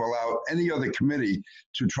way to allow any other committee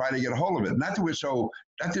to try to get a hold of it. Not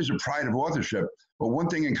that there's a pride of authorship, but one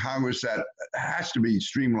thing in Congress that has to be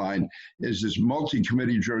streamlined is this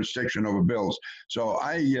multi-committee jurisdiction over bills. So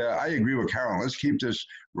I agree with Carolyn. Let's keep this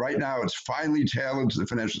right now. It's finely tailored to the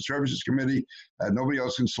Financial Services Committee. Nobody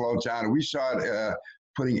else can slow it down. And we start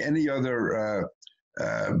putting any other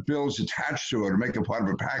bills attached to it or make it part of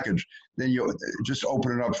a package, then you just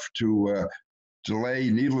open it up to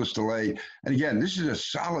needless delay. And again, this is a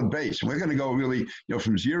solid base. We're going to go really,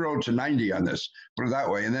 from 0 to 90 on this, put it that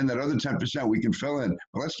way. And then that other 10% we can fill in.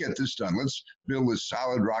 But let's get this done. Let's build this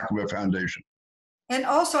solid rock of a foundation. And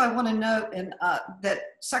also I want to note that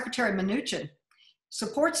Secretary Mnuchin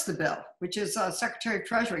supports the bill, which is Secretary of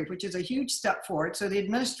Treasury, which is a huge step forward. So the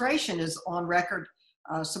administration is on record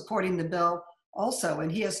supporting the bill also.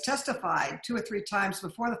 And he has testified 2 or 3 times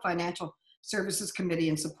before the Financial Services Committee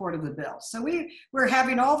in support of the bill. So we're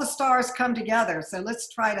having all the stars come together. So let's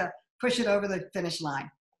try to push it over the finish line.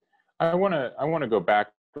 I want to go back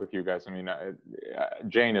with you guys. I mean,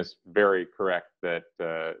 Jane is very correct that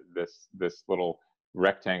this little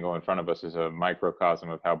rectangle in front of us is a microcosm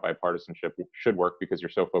of how bipartisanship should work, because you're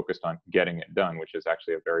so focused on getting it done, which is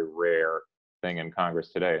actually a very rare thing in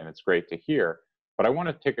Congress today, and it's great to hear. But I want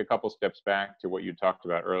to take a couple steps back to what you talked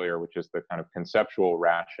about earlier, which is the kind of conceptual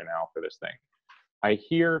rationale for this thing. I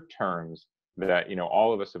hear terms that,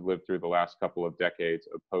 all of us have lived through the last couple of decades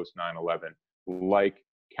of post 9/11, like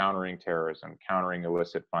countering terrorism, countering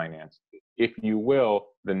illicit finance, if you will,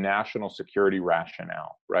 the national security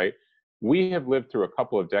rationale, right? We have lived through a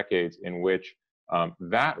couple of decades in which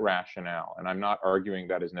that rationale, and I'm not arguing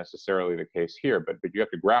that is necessarily the case here, but you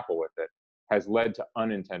have to grapple with it, has led to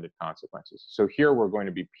unintended consequences. So here we're going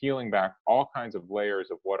to be peeling back all kinds of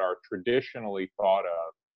layers of what are traditionally thought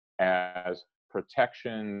of as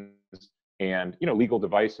protections and legal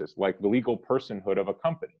devices, like the legal personhood of a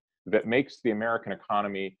company that makes the American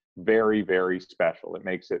economy very, very special. It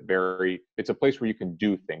makes it it's a place where you can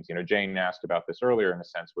do things. Jane asked about this earlier in a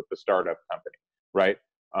sense with the startup company, right?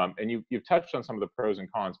 And you've touched on some of the pros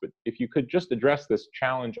and cons, but if you could just address this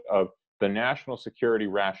challenge of the national security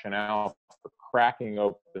rationale for cracking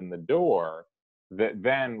open the door, that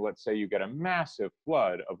then let's say you get a massive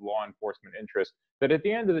flood of law enforcement interest that at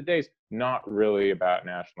the end of the day is not really about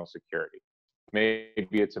national security. Maybe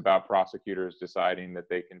it's about prosecutors deciding that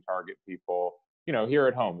they can target people, here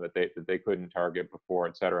at home that they couldn't target before,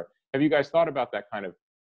 et cetera. Have you guys thought about that kind of,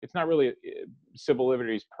 it's not really civil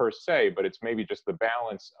liberties per se, but it's maybe just the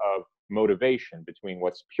balance of motivation between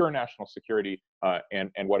what's pure national security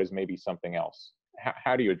and what is maybe something else?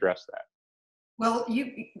 How do you address that? Well,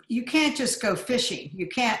 you can't just go fishing. You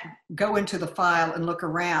can't go into the file and look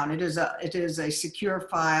around. It is a secure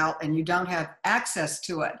file, and you don't have access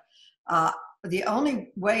to it. The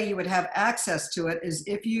only way you would have access to it is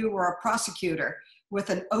if you were a prosecutor with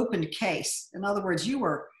an open case. In other words, you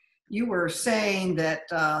were saying that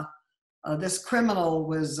this criminal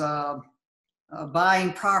was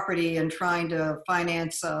buying property and trying to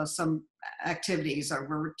finance some activities, or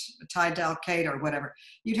were tied to Al-Qaeda or whatever.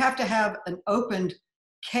 You'd have to have an opened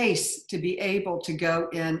case to be able to go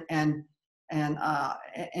in and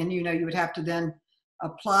you would have to then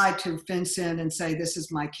apply to FinCEN and say, this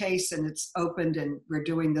is my case and it's opened and we're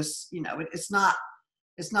doing this. It's not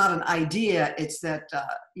an idea. It's that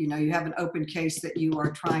you have an open case that you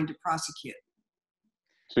are trying to prosecute.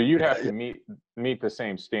 So you'd have to meet the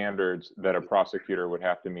same standards that a prosecutor would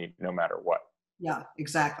have to meet no matter what. Yeah,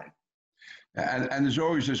 exactly. And there's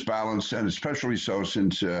always this balance, and especially so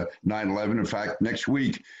since 9/11. In fact, next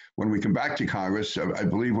week, when we come back to Congress, I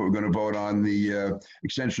believe we're going to vote on the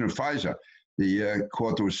extension of FISA. The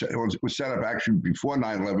court that was set up actually before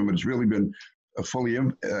 9/11, but it's really been fully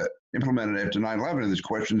implemented after 9/11. And there's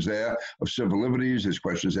questions there of civil liberties, there's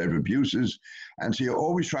questions there of abuses. And so you're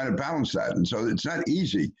always trying to balance that. And so it's not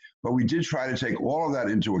easy, but we did try to take all of that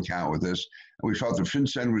into account with this. And we felt that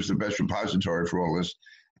FinCEN was the best repository for all this.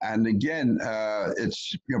 And again,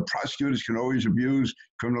 it's, prosecutors can always abuse,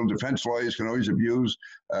 criminal defense lawyers can always abuse.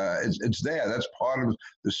 It's there, that's part of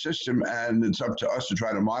the system, and it's up to us to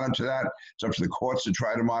try to monitor that. It's up to the courts to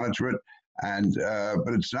try to monitor it. And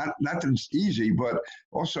but it's not that it's easy, but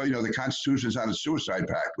also, the Constitution is not a suicide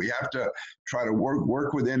pact. We have to try to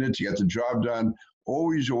work within it to get the job done.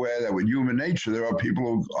 Always aware that with human nature, there are people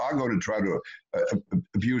who are going to try to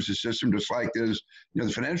abuse the system, just like there's,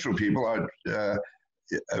 the financial people are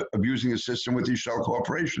abusing the system with these shell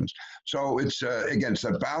corporations. So it's, again, it's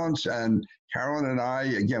a balance. And Carolyn and I,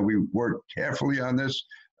 again, we work carefully on this.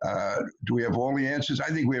 Do we have all the answers? I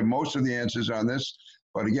think we have most of the answers on this.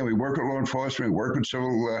 But again, we work with law enforcement, we work with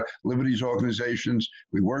civil liberties organizations,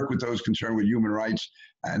 we work with those concerned with human rights.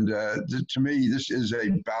 And to me, this is a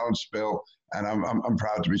balanced bill, and I'm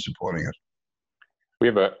proud to be supporting it. We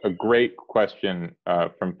have a great question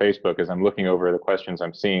from Facebook. As I'm looking over the questions,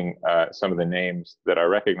 I'm seeing some of the names that I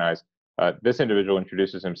recognize. This individual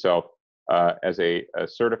introduces himself as a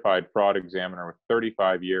certified fraud examiner with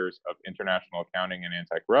 35 years of international accounting and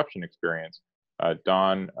anti-corruption experience,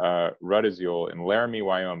 Don Rudiziel in Laramie,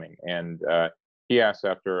 Wyoming. And he asks,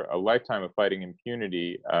 after a lifetime of fighting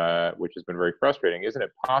impunity, which has been very frustrating, isn't it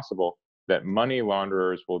possible that money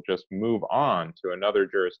launderers will just move on to another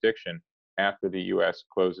jurisdiction after the U.S.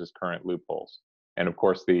 closes current loopholes? And of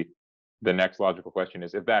course, the next logical question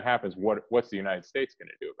is, if that happens, what's the United States going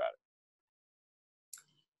to do about it?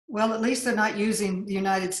 Well, at least they're not using the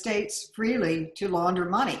United States freely to launder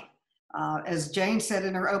money. As Jane said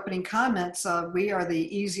in her opening comments, we are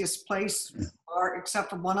the easiest place,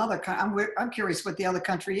 except for one other country. I'm curious what the other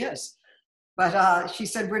country is. But she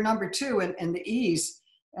said we're number 2 in the ease.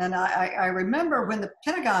 And I remember when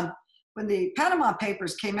the Panama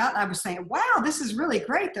Papers came out, and I was saying, wow, this is really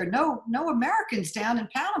great. There are no Americans down in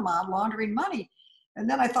Panama laundering money. And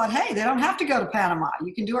then I thought, hey, they don't have to go to Panama.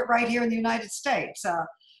 You can do it right here in the United States.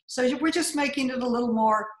 So we're just making it a little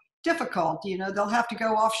more difficult. They'll have to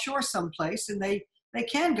go offshore someplace, and they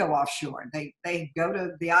can go offshore. They go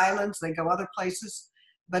to the islands, they go other places,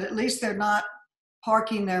 but at least they're not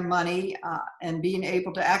parking their money and being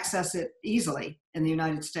able to access it easily in the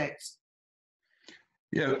United States.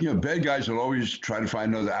 Yeah, bad guys will always try to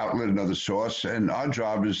find another outlet, another source, and our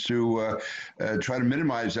job is to try to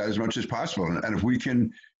minimize that as much as possible. And if we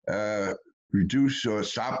can reduce or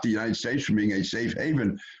stop the United States from being a safe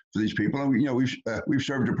haven for these people, we've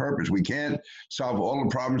served a purpose. We can't solve all the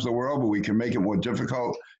problems of the world, but we can make it more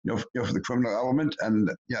difficult, for the criminal element.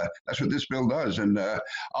 And yeah, that's what this bill does. And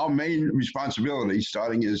our main responsibility,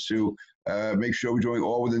 starting, is to make sure we're doing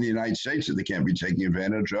all within the United States that they can't be taking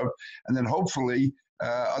advantage of, and then hopefully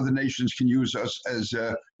other nations can use us as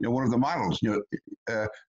one of the models,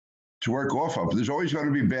 to work off of. There's always going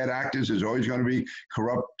to be bad actors. There's always going to be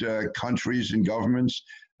corrupt countries and governments.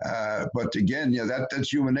 But again,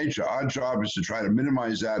 that's human nature. Our job is to try to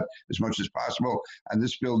minimize that as much as possible. And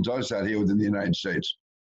this bill does that here within the United States.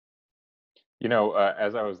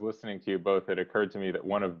 As I was listening to you both, it occurred to me that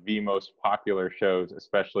one of the most popular shows,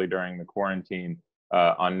 especially during the quarantine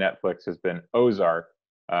on Netflix, has been Ozark.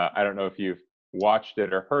 I don't know if you've watched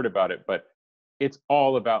it or heard about it, but it's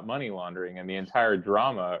all about money laundering, and the entire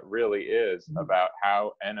drama really is about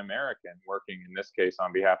how an American, working in this case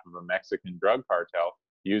on behalf of a Mexican drug cartel,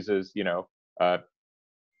 uses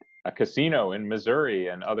a casino in Missouri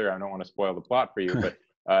and other, I don't want to spoil the plot for you, but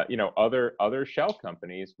other shell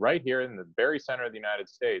companies right here in the very center of the United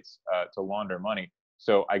States to launder money.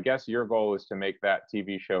 So I guess your goal is to make that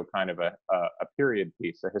TV show kind of a period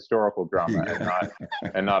piece, a historical drama,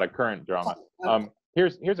 and not a current drama.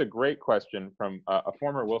 Here's a great question from a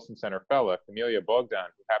former Wilson Center fellow, Camelia Bogdan,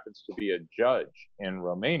 who happens to be a judge in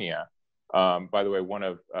Romania. By the way, one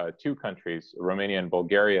of two countries, Romania and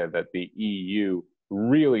Bulgaria, that the EU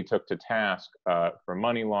really took to task for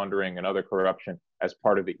money laundering and other corruption as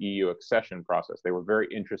part of the EU accession process. They were very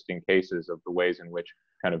interesting cases of the ways in which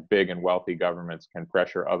kind of big and wealthy governments can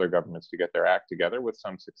pressure other governments to get their act together with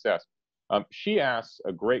some success. She asks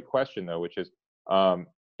a great question, though, which is,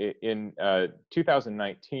 in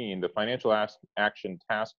 2019, the Financial Action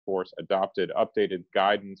Task Force adopted updated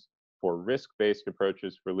guidance for risk-based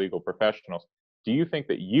approaches for legal professionals. Do you think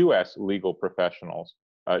that U.S. legal professionals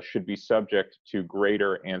should be subject to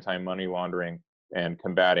greater anti-money laundering and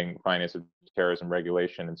combating finance of terrorism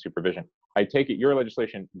regulation and supervision? I take it your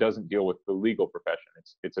legislation doesn't deal with the legal profession.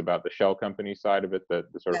 It's about the shell company side of it, the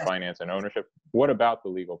sort of finance and ownership. What about the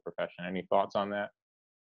legal profession? Any thoughts on that?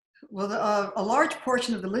 Well, a large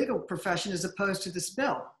portion of the legal profession is opposed to this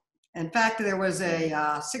bill. In fact, there was a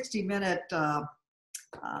 60-minute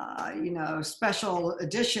special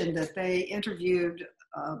edition that they interviewed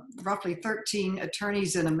roughly 13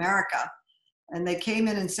 attorneys in America. And they came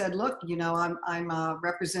in and said, look, I'm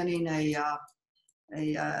representing a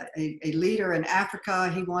leader in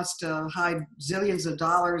Africa. He wants to hide zillions of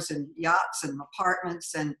dollars in yachts and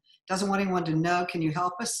apartments and doesn't want anyone to know. Can you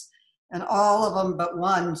help us? And all of them but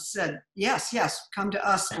one said, yes, come to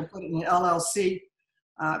us. We'll put it in an LLC.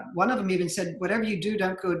 One of them even said, whatever you do,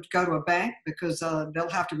 don't go to a bank because they'll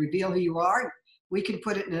have to reveal who you are. We can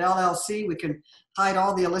put it in an LLC. We can hide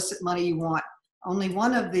all the illicit money you want. Only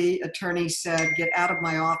one of the attorneys said, get out of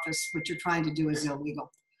my office. What you're trying to do is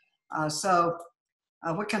illegal. So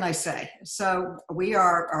what can I say? So we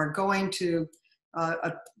are going to,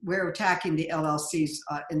 we're attacking the LLCs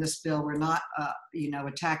in this bill. We're not,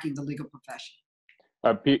 attacking the legal profession.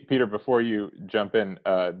 Peter, before you jump in,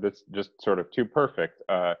 that's just sort of too perfect.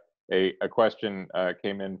 A question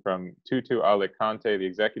came in from Tutu Alicante, the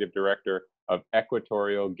executive director of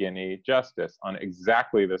Equatorial Guinea Justice, on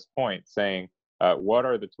exactly this point, saying, what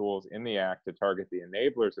are the tools in the act to target the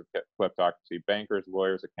enablers of kleptocracy, bankers,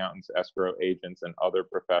 lawyers, accountants, escrow agents, and other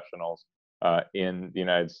professionals in the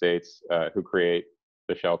United States who create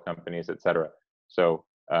the shell companies, et cetera? So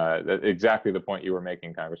that's exactly the point you were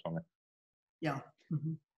making, Congresswoman. Yeah.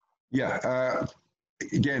 Mm-hmm. Yeah.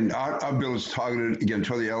 Again, our bill is targeted, again,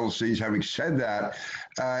 toward the LLCs. Having said that,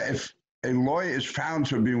 if a lawyer is found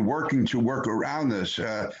to have been working to work around this,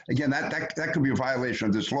 again, that could be a violation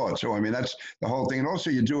of this law. So, I mean, that's the whole thing. And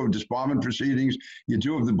also, you do have disbarment proceedings. You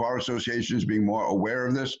do have the bar associations being more aware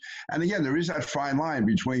of this. And again, there is that fine line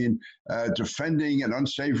between defending an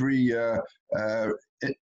unsavory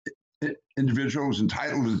individuals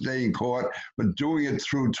entitled to stay in court, but doing it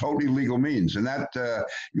through totally legal means. And that,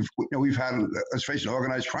 we've had, let's face it,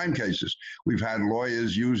 organized crime cases. We've had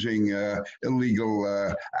lawyers using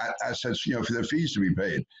illegal assets, for their fees to be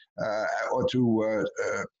paid or to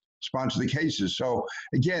sponsor the cases. So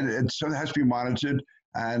again, it has to be monitored.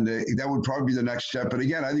 And that would probably be the next step. But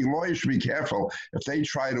again, I think lawyers should be careful if they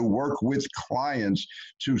try to work with clients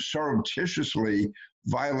to surreptitiously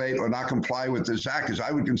violate or not comply with this act, because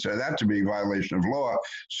I would consider that to be a violation of law,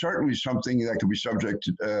 certainly something that could be subject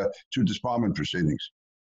to disbarment proceedings.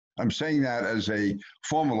 I'm saying that as a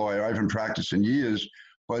former lawyer. I haven't practiced in years,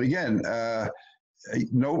 but again,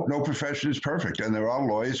 no profession is perfect, and there are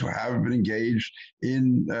lawyers who have been engaged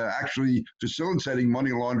in actually facilitating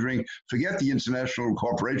money laundering. Forget the international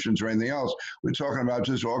corporations or anything else. We're talking about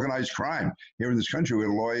just organized crime here in this country, where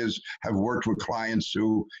lawyers have worked with clients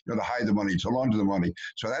to, to hide the money, to launder the money.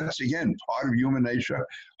 So that's, again, part of human nature.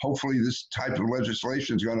 Hopefully this type of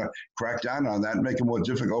legislation is going to crack down on that and make it more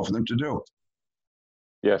difficult for them to do.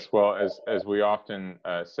 Yes, well, as we often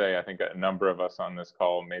say, I think a number of us on this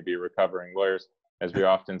call may be recovering lawyers. As we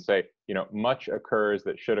often say, much occurs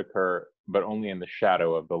that should occur, but only in the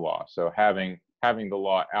shadow of the law. So having the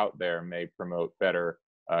law out there may promote better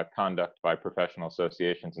conduct by professional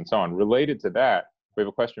associations and so on. Related to that, we have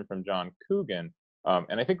a question from John Coogan,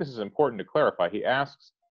 and I think this is important to clarify. He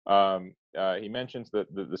asks, he mentions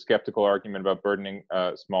the skeptical argument about burdening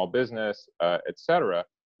small business, et cetera,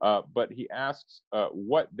 but he asks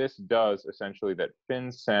what this does essentially that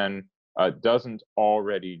FinCEN doesn't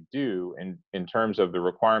already do in terms of the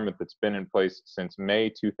requirement that's been in place since May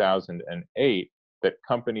 2008, that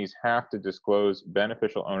companies have to disclose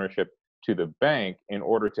beneficial ownership to the bank in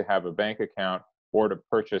order to have a bank account or to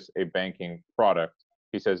purchase a banking product.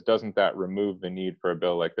 He says, doesn't that remove the need for a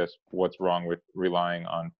bill like this? What's wrong with relying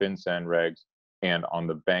on FinCEN regs and on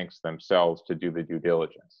the banks themselves to do the due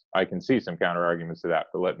diligence? I can see some counter arguments to that,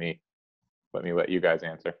 but let me let you guys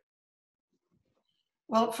answer.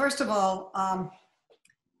 Well, first of all,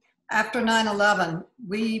 after 9/11,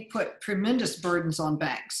 we put tremendous burdens on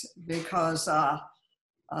banks because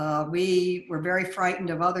we were very frightened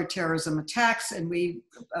of other terrorism attacks, and we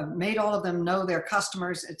made all of them know their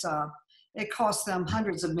customers. It cost them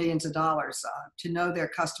hundreds of millions of dollars to know their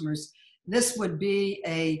customers. This would be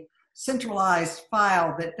a centralized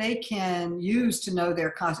file that they can use to know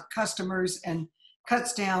their customers and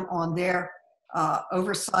cuts down on their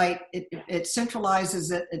oversight. It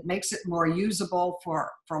centralizes it. It makes it more usable for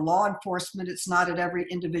law enforcement. It's not at every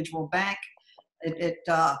individual bank. It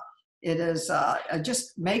is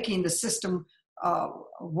just making the system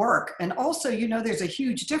work. And also, you know, there's a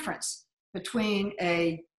huge difference between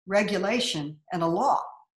a regulation and a law.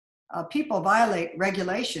 People violate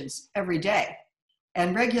regulations every day,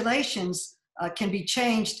 and regulations can be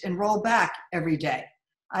changed and rolled back every day.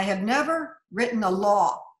 I have never written a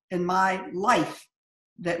law in my life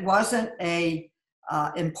that wasn't a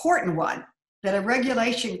important one, that a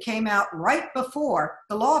regulation came out right before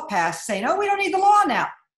the law passed saying, oh, we don't need the law now.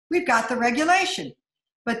 We've got the regulation.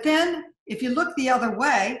 But then if you look the other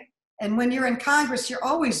way, and when you're in Congress, you're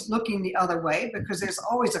always looking the other way because there's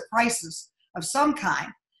always a crisis of some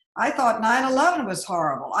kind. I thought 9/11 was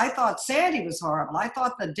horrible. I thought Sandy was horrible. I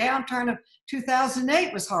thought the downturn of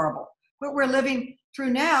 2008 was horrible. What we're living through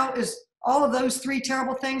now is all of those three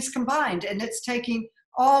terrible things combined, and it's taking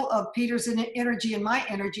all of Peter's energy and my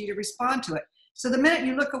energy to respond to it. So the minute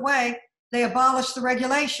you look away, they abolish the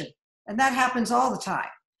regulation, and that happens all the time.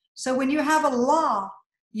 So when you have a law,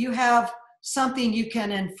 you have something you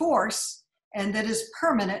can enforce and that is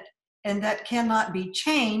permanent and that cannot be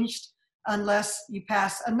changed unless you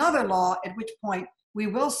pass another law, at which point we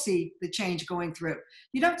will see the change going through.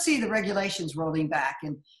 You don't see the regulations rolling back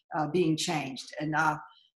and being changed, and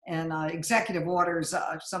executive orders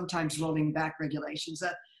sometimes rolling back regulations.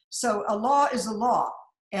 So a law is a law.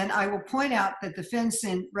 And I will point out that the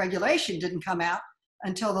FinCEN regulation didn't come out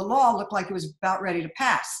until the law looked like it was about ready to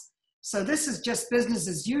pass. So this is just business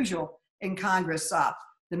as usual in Congress.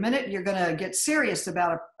 The minute you're going to get serious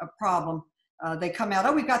about a problem, they come out,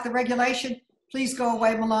 oh, we've got the regulation. Please go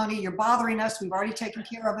away, Maloney. You're bothering us. We've already taken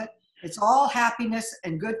care of it. It's all happiness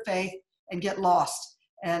and good faith, and get lost.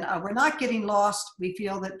 And we're not getting lost. We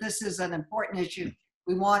feel that this is an important issue.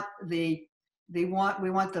 We want the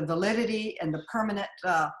validity and the permanent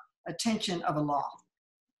attention of a law.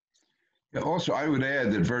 Yeah, also, I would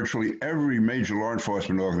add that virtually every major law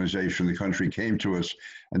enforcement organization in the country came to us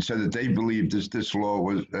and said that they believed this law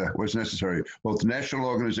was necessary. Both national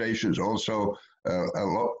organizations, also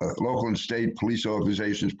local and state police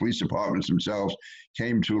organizations, police departments themselves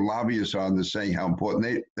came to lobby us on this, saying how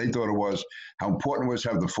important they thought it was, how important it was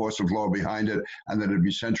to have the force of law behind it, and that it'd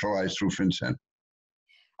be centralized through FinCEN.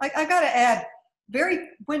 I got to add,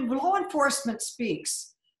 when law enforcement speaks,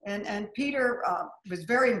 and Peter was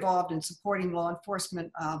very involved in supporting law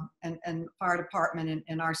enforcement and fire department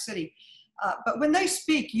in our city. But when they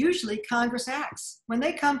speak, usually Congress acts. When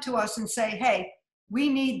they come to us and say, hey, we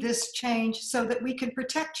need this change so that we can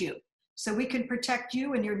protect you. So we can protect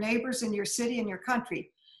you and your neighbors and your city and your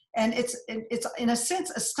country. And it's in a sense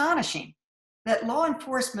astonishing that law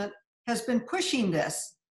enforcement has been pushing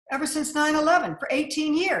this ever since 9/11 for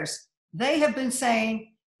 18 years. They have been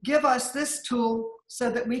saying, give us this tool so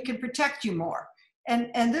that we can protect you more.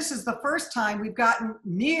 And this is the first time we've gotten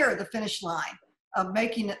near the finish line of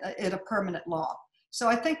making it a permanent law. So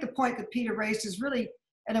I think the point that Peter raised is really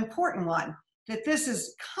an important one, that this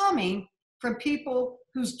is coming from people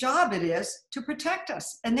whose job it is to protect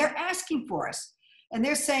us. And they're asking for us. And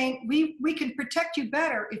they're saying, we can protect you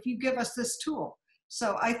better if you give us this tool.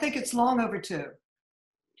 So I think it's long overdue.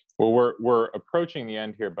 Well, we're approaching the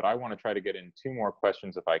end here, but I want to try to get in two more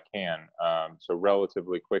questions if I can. So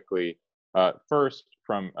relatively quickly, first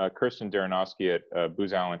from Kirsten Daranowski at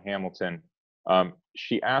Booz Allen Hamilton.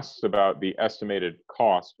 She asks about the estimated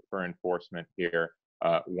cost for enforcement here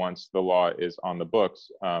once the law is on the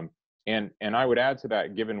books. And I would add to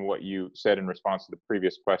that, given what you said in response to the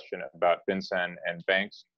previous question about FinCEN and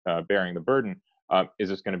banks bearing the burden, is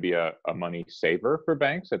this going to be a money saver for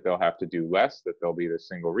banks, that they'll have to do less, that there'll be this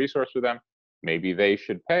single resource for them? Maybe they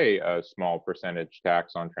should pay a small percentage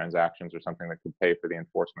tax on transactions or something that could pay for the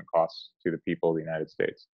enforcement costs to the people of the United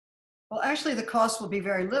States. Well, actually, the cost will be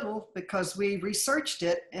very little because we researched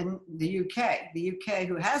it in the UK. The UK,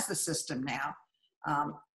 who has the system now,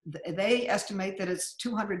 they estimate that it's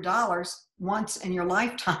 $200 once in your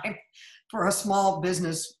lifetime for a small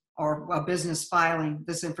business or a business filing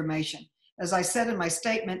this information. As I said in my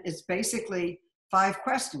statement, it's basically 5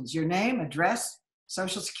 questions: your name, address,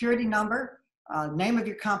 social security number, name of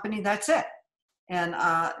your company, that's it. And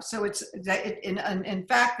so it's, in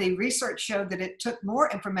fact, the research showed that it took more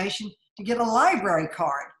information to get a library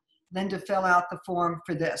card than to fill out the form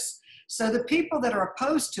for this. So the people that are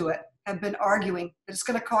opposed to it have been arguing that it's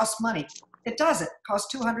going to cost money. It doesn't. It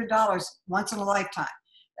costs $200 once in a lifetime.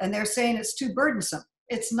 And they're saying it's too burdensome.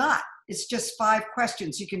 It's not. It's just 5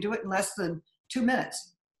 questions. You can do it in less than 2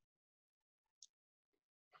 minutes.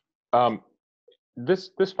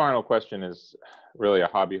 This final question is really a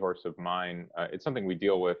hobby horse of mine. It's something we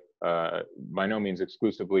deal with by no means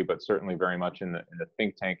exclusively, but certainly very much in the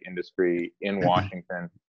think tank industry in Washington.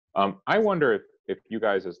 I wonder if you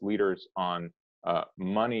guys as leaders on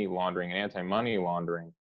money laundering and anti-money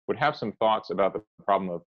laundering would have some thoughts about the problem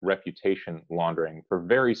of reputation laundering for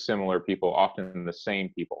very similar people, often the same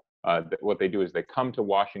people. What they do is they come to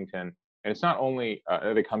Washington, and it's not only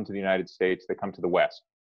they come to the United States, they come to the West.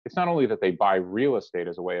 It's not only that they buy real estate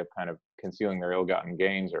as a way of kind of concealing their ill-gotten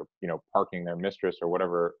gains, or parking their mistress or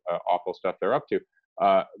whatever awful stuff they're up to,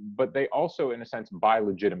 but they also, in a sense, buy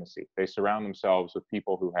legitimacy. They surround themselves with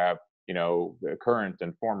people who have current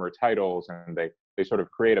and former titles, and they sort of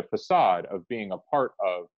create a facade of being a part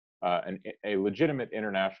of a legitimate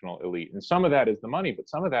international elite. And some of that is the money, but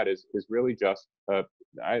some of that is really just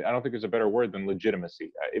I don't think there's a better word than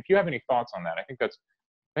legitimacy. If you have any thoughts on that, I think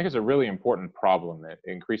it's a really important problem that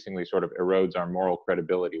increasingly sort of erodes our moral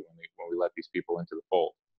credibility when we let these people into the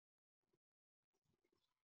fold.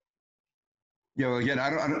 Yeah, well, again, I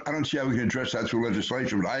don't see how we can address that through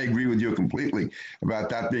legislation, but I agree with you completely about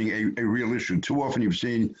that being a real issue. Too often you've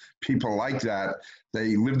seen people like that.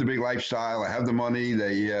 They live the big lifestyle, they have the money,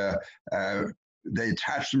 they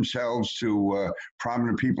attach themselves to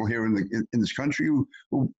prominent people here in this country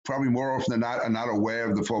who probably more often than not are not aware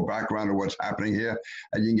of the full background of what's happening here,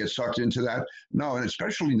 and you can get sucked into that. No, and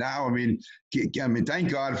especially now, I mean, thank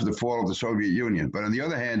God for the fall of the Soviet Union, but on the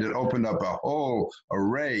other hand, it opened up a whole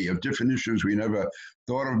array of different issues we never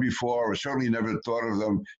thought of before, or certainly never thought of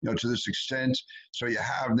them, to this extent. So you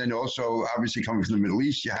have then also, obviously coming from the Middle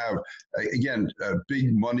East, you have, again,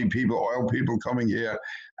 big money people, oil people coming here,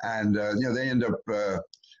 and they end up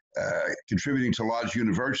contributing to large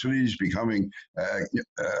universities, becoming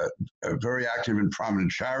very active in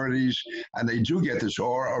prominent charities, and they do get this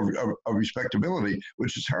aura of respectability,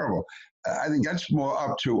 which is terrible. I think that's more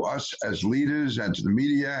up to us as leaders and to the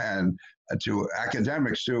media and to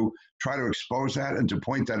academics to try to expose that and to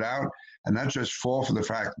point that out, and not just fall for the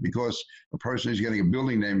fact because a person is getting a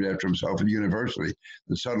building named after himself at a university,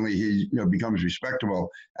 that suddenly he becomes respectable,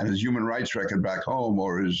 and his human rights record back home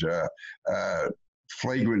or his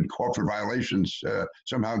flagrant corporate violations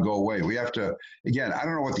somehow go away. We have to, again, I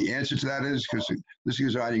don't know what the answer to that is, because this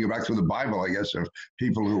is how you go back to the Bible, I guess, of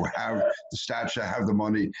people who have the stature, have the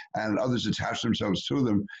money, and others attach themselves to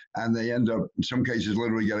them, and they end up, in some cases,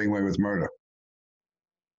 literally getting away with murder.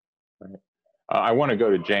 Right. I want to go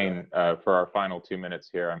to Jane for our final 2 minutes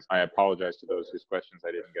here. I apologize to those whose questions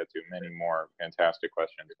I didn't get to. Many more fantastic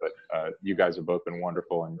questions, but you guys have both been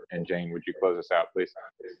wonderful. And Jane, would you close us out, please?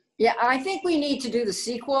 Yeah, I think we need to do the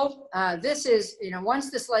sequel. This is, once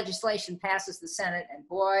this legislation passes the Senate, and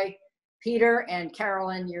boy, Peter and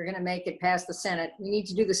Carolyn, you're going to make it past the Senate. We need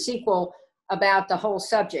to do the sequel about the whole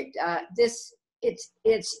subject.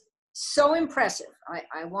 It's so impressive.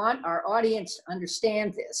 I want our audience to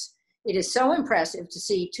understand this. It is so impressive to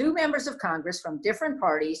see 2 members of Congress from different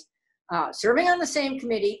parties serving on the same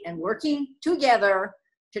committee and working together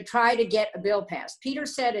to try to get a bill passed. Peter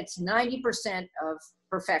said it's 90% of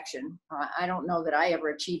perfection. I don't know that I ever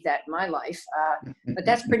achieved that in my life, but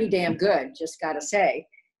that's pretty damn good, just got to say.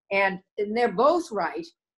 And they're both right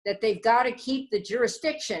that they've got to keep the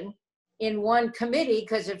jurisdiction in one committee,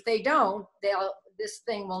 because if they don't, this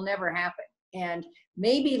thing will never happen. And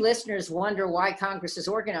maybe listeners wonder why Congress is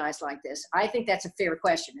organized like this. I think that's a fair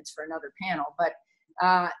question. It's for another panel, but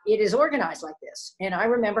it is organized like this. And I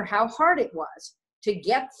remember how hard it was to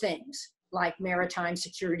get things like maritime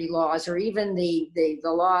security laws, or even the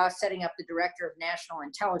law setting up the Director of National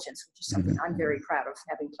Intelligence, which is something I'm very proud of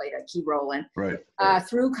having played a key role in,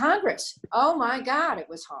 through Congress. Oh my God, it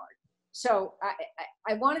was hard. So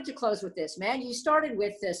I wanted to close with this. Man, you started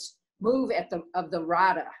with this move of the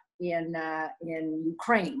Rada in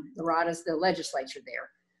Ukraine. The Rada is the legislature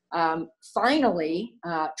there. Finally,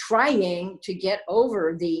 trying to get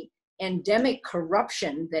over the endemic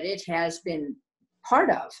corruption that it has been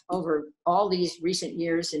part of over all these recent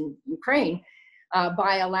years in Ukraine.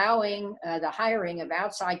 by allowing the hiring of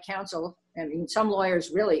outside counsel. I mean, some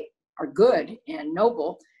lawyers really are good and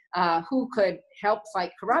noble who could help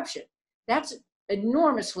fight corruption. That's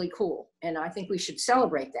enormously cool, and I think we should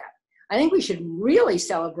celebrate that. I think we should really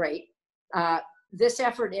celebrate this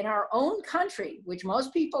effort in our own country, which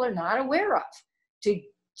most people are not aware of,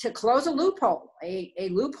 to close a loophole, a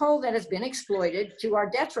loophole that has been exploited to our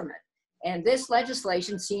detriment. And this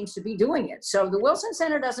legislation seems to be doing it. So the Wilson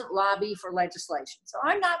Center doesn't lobby for legislation. So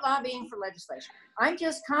I'm not lobbying for legislation. I'm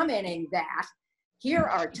just commenting that here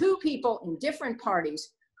are two people in different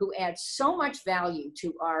parties who add so much value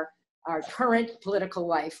to our current political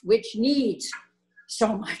life, which needs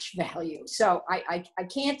so much value. So I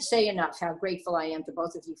can't say enough how grateful I am to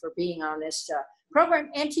both of you for being on this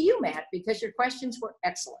program, and to you, Matt, because your questions were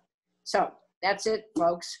excellent. So that's it,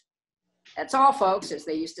 folks. That's all, folks, as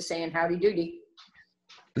they used to say in Howdy Doody.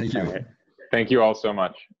 Thank you. Okay. Thank you all so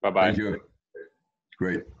much. Bye-bye. Thank you.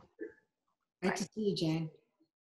 Great. Great to see you, Jane.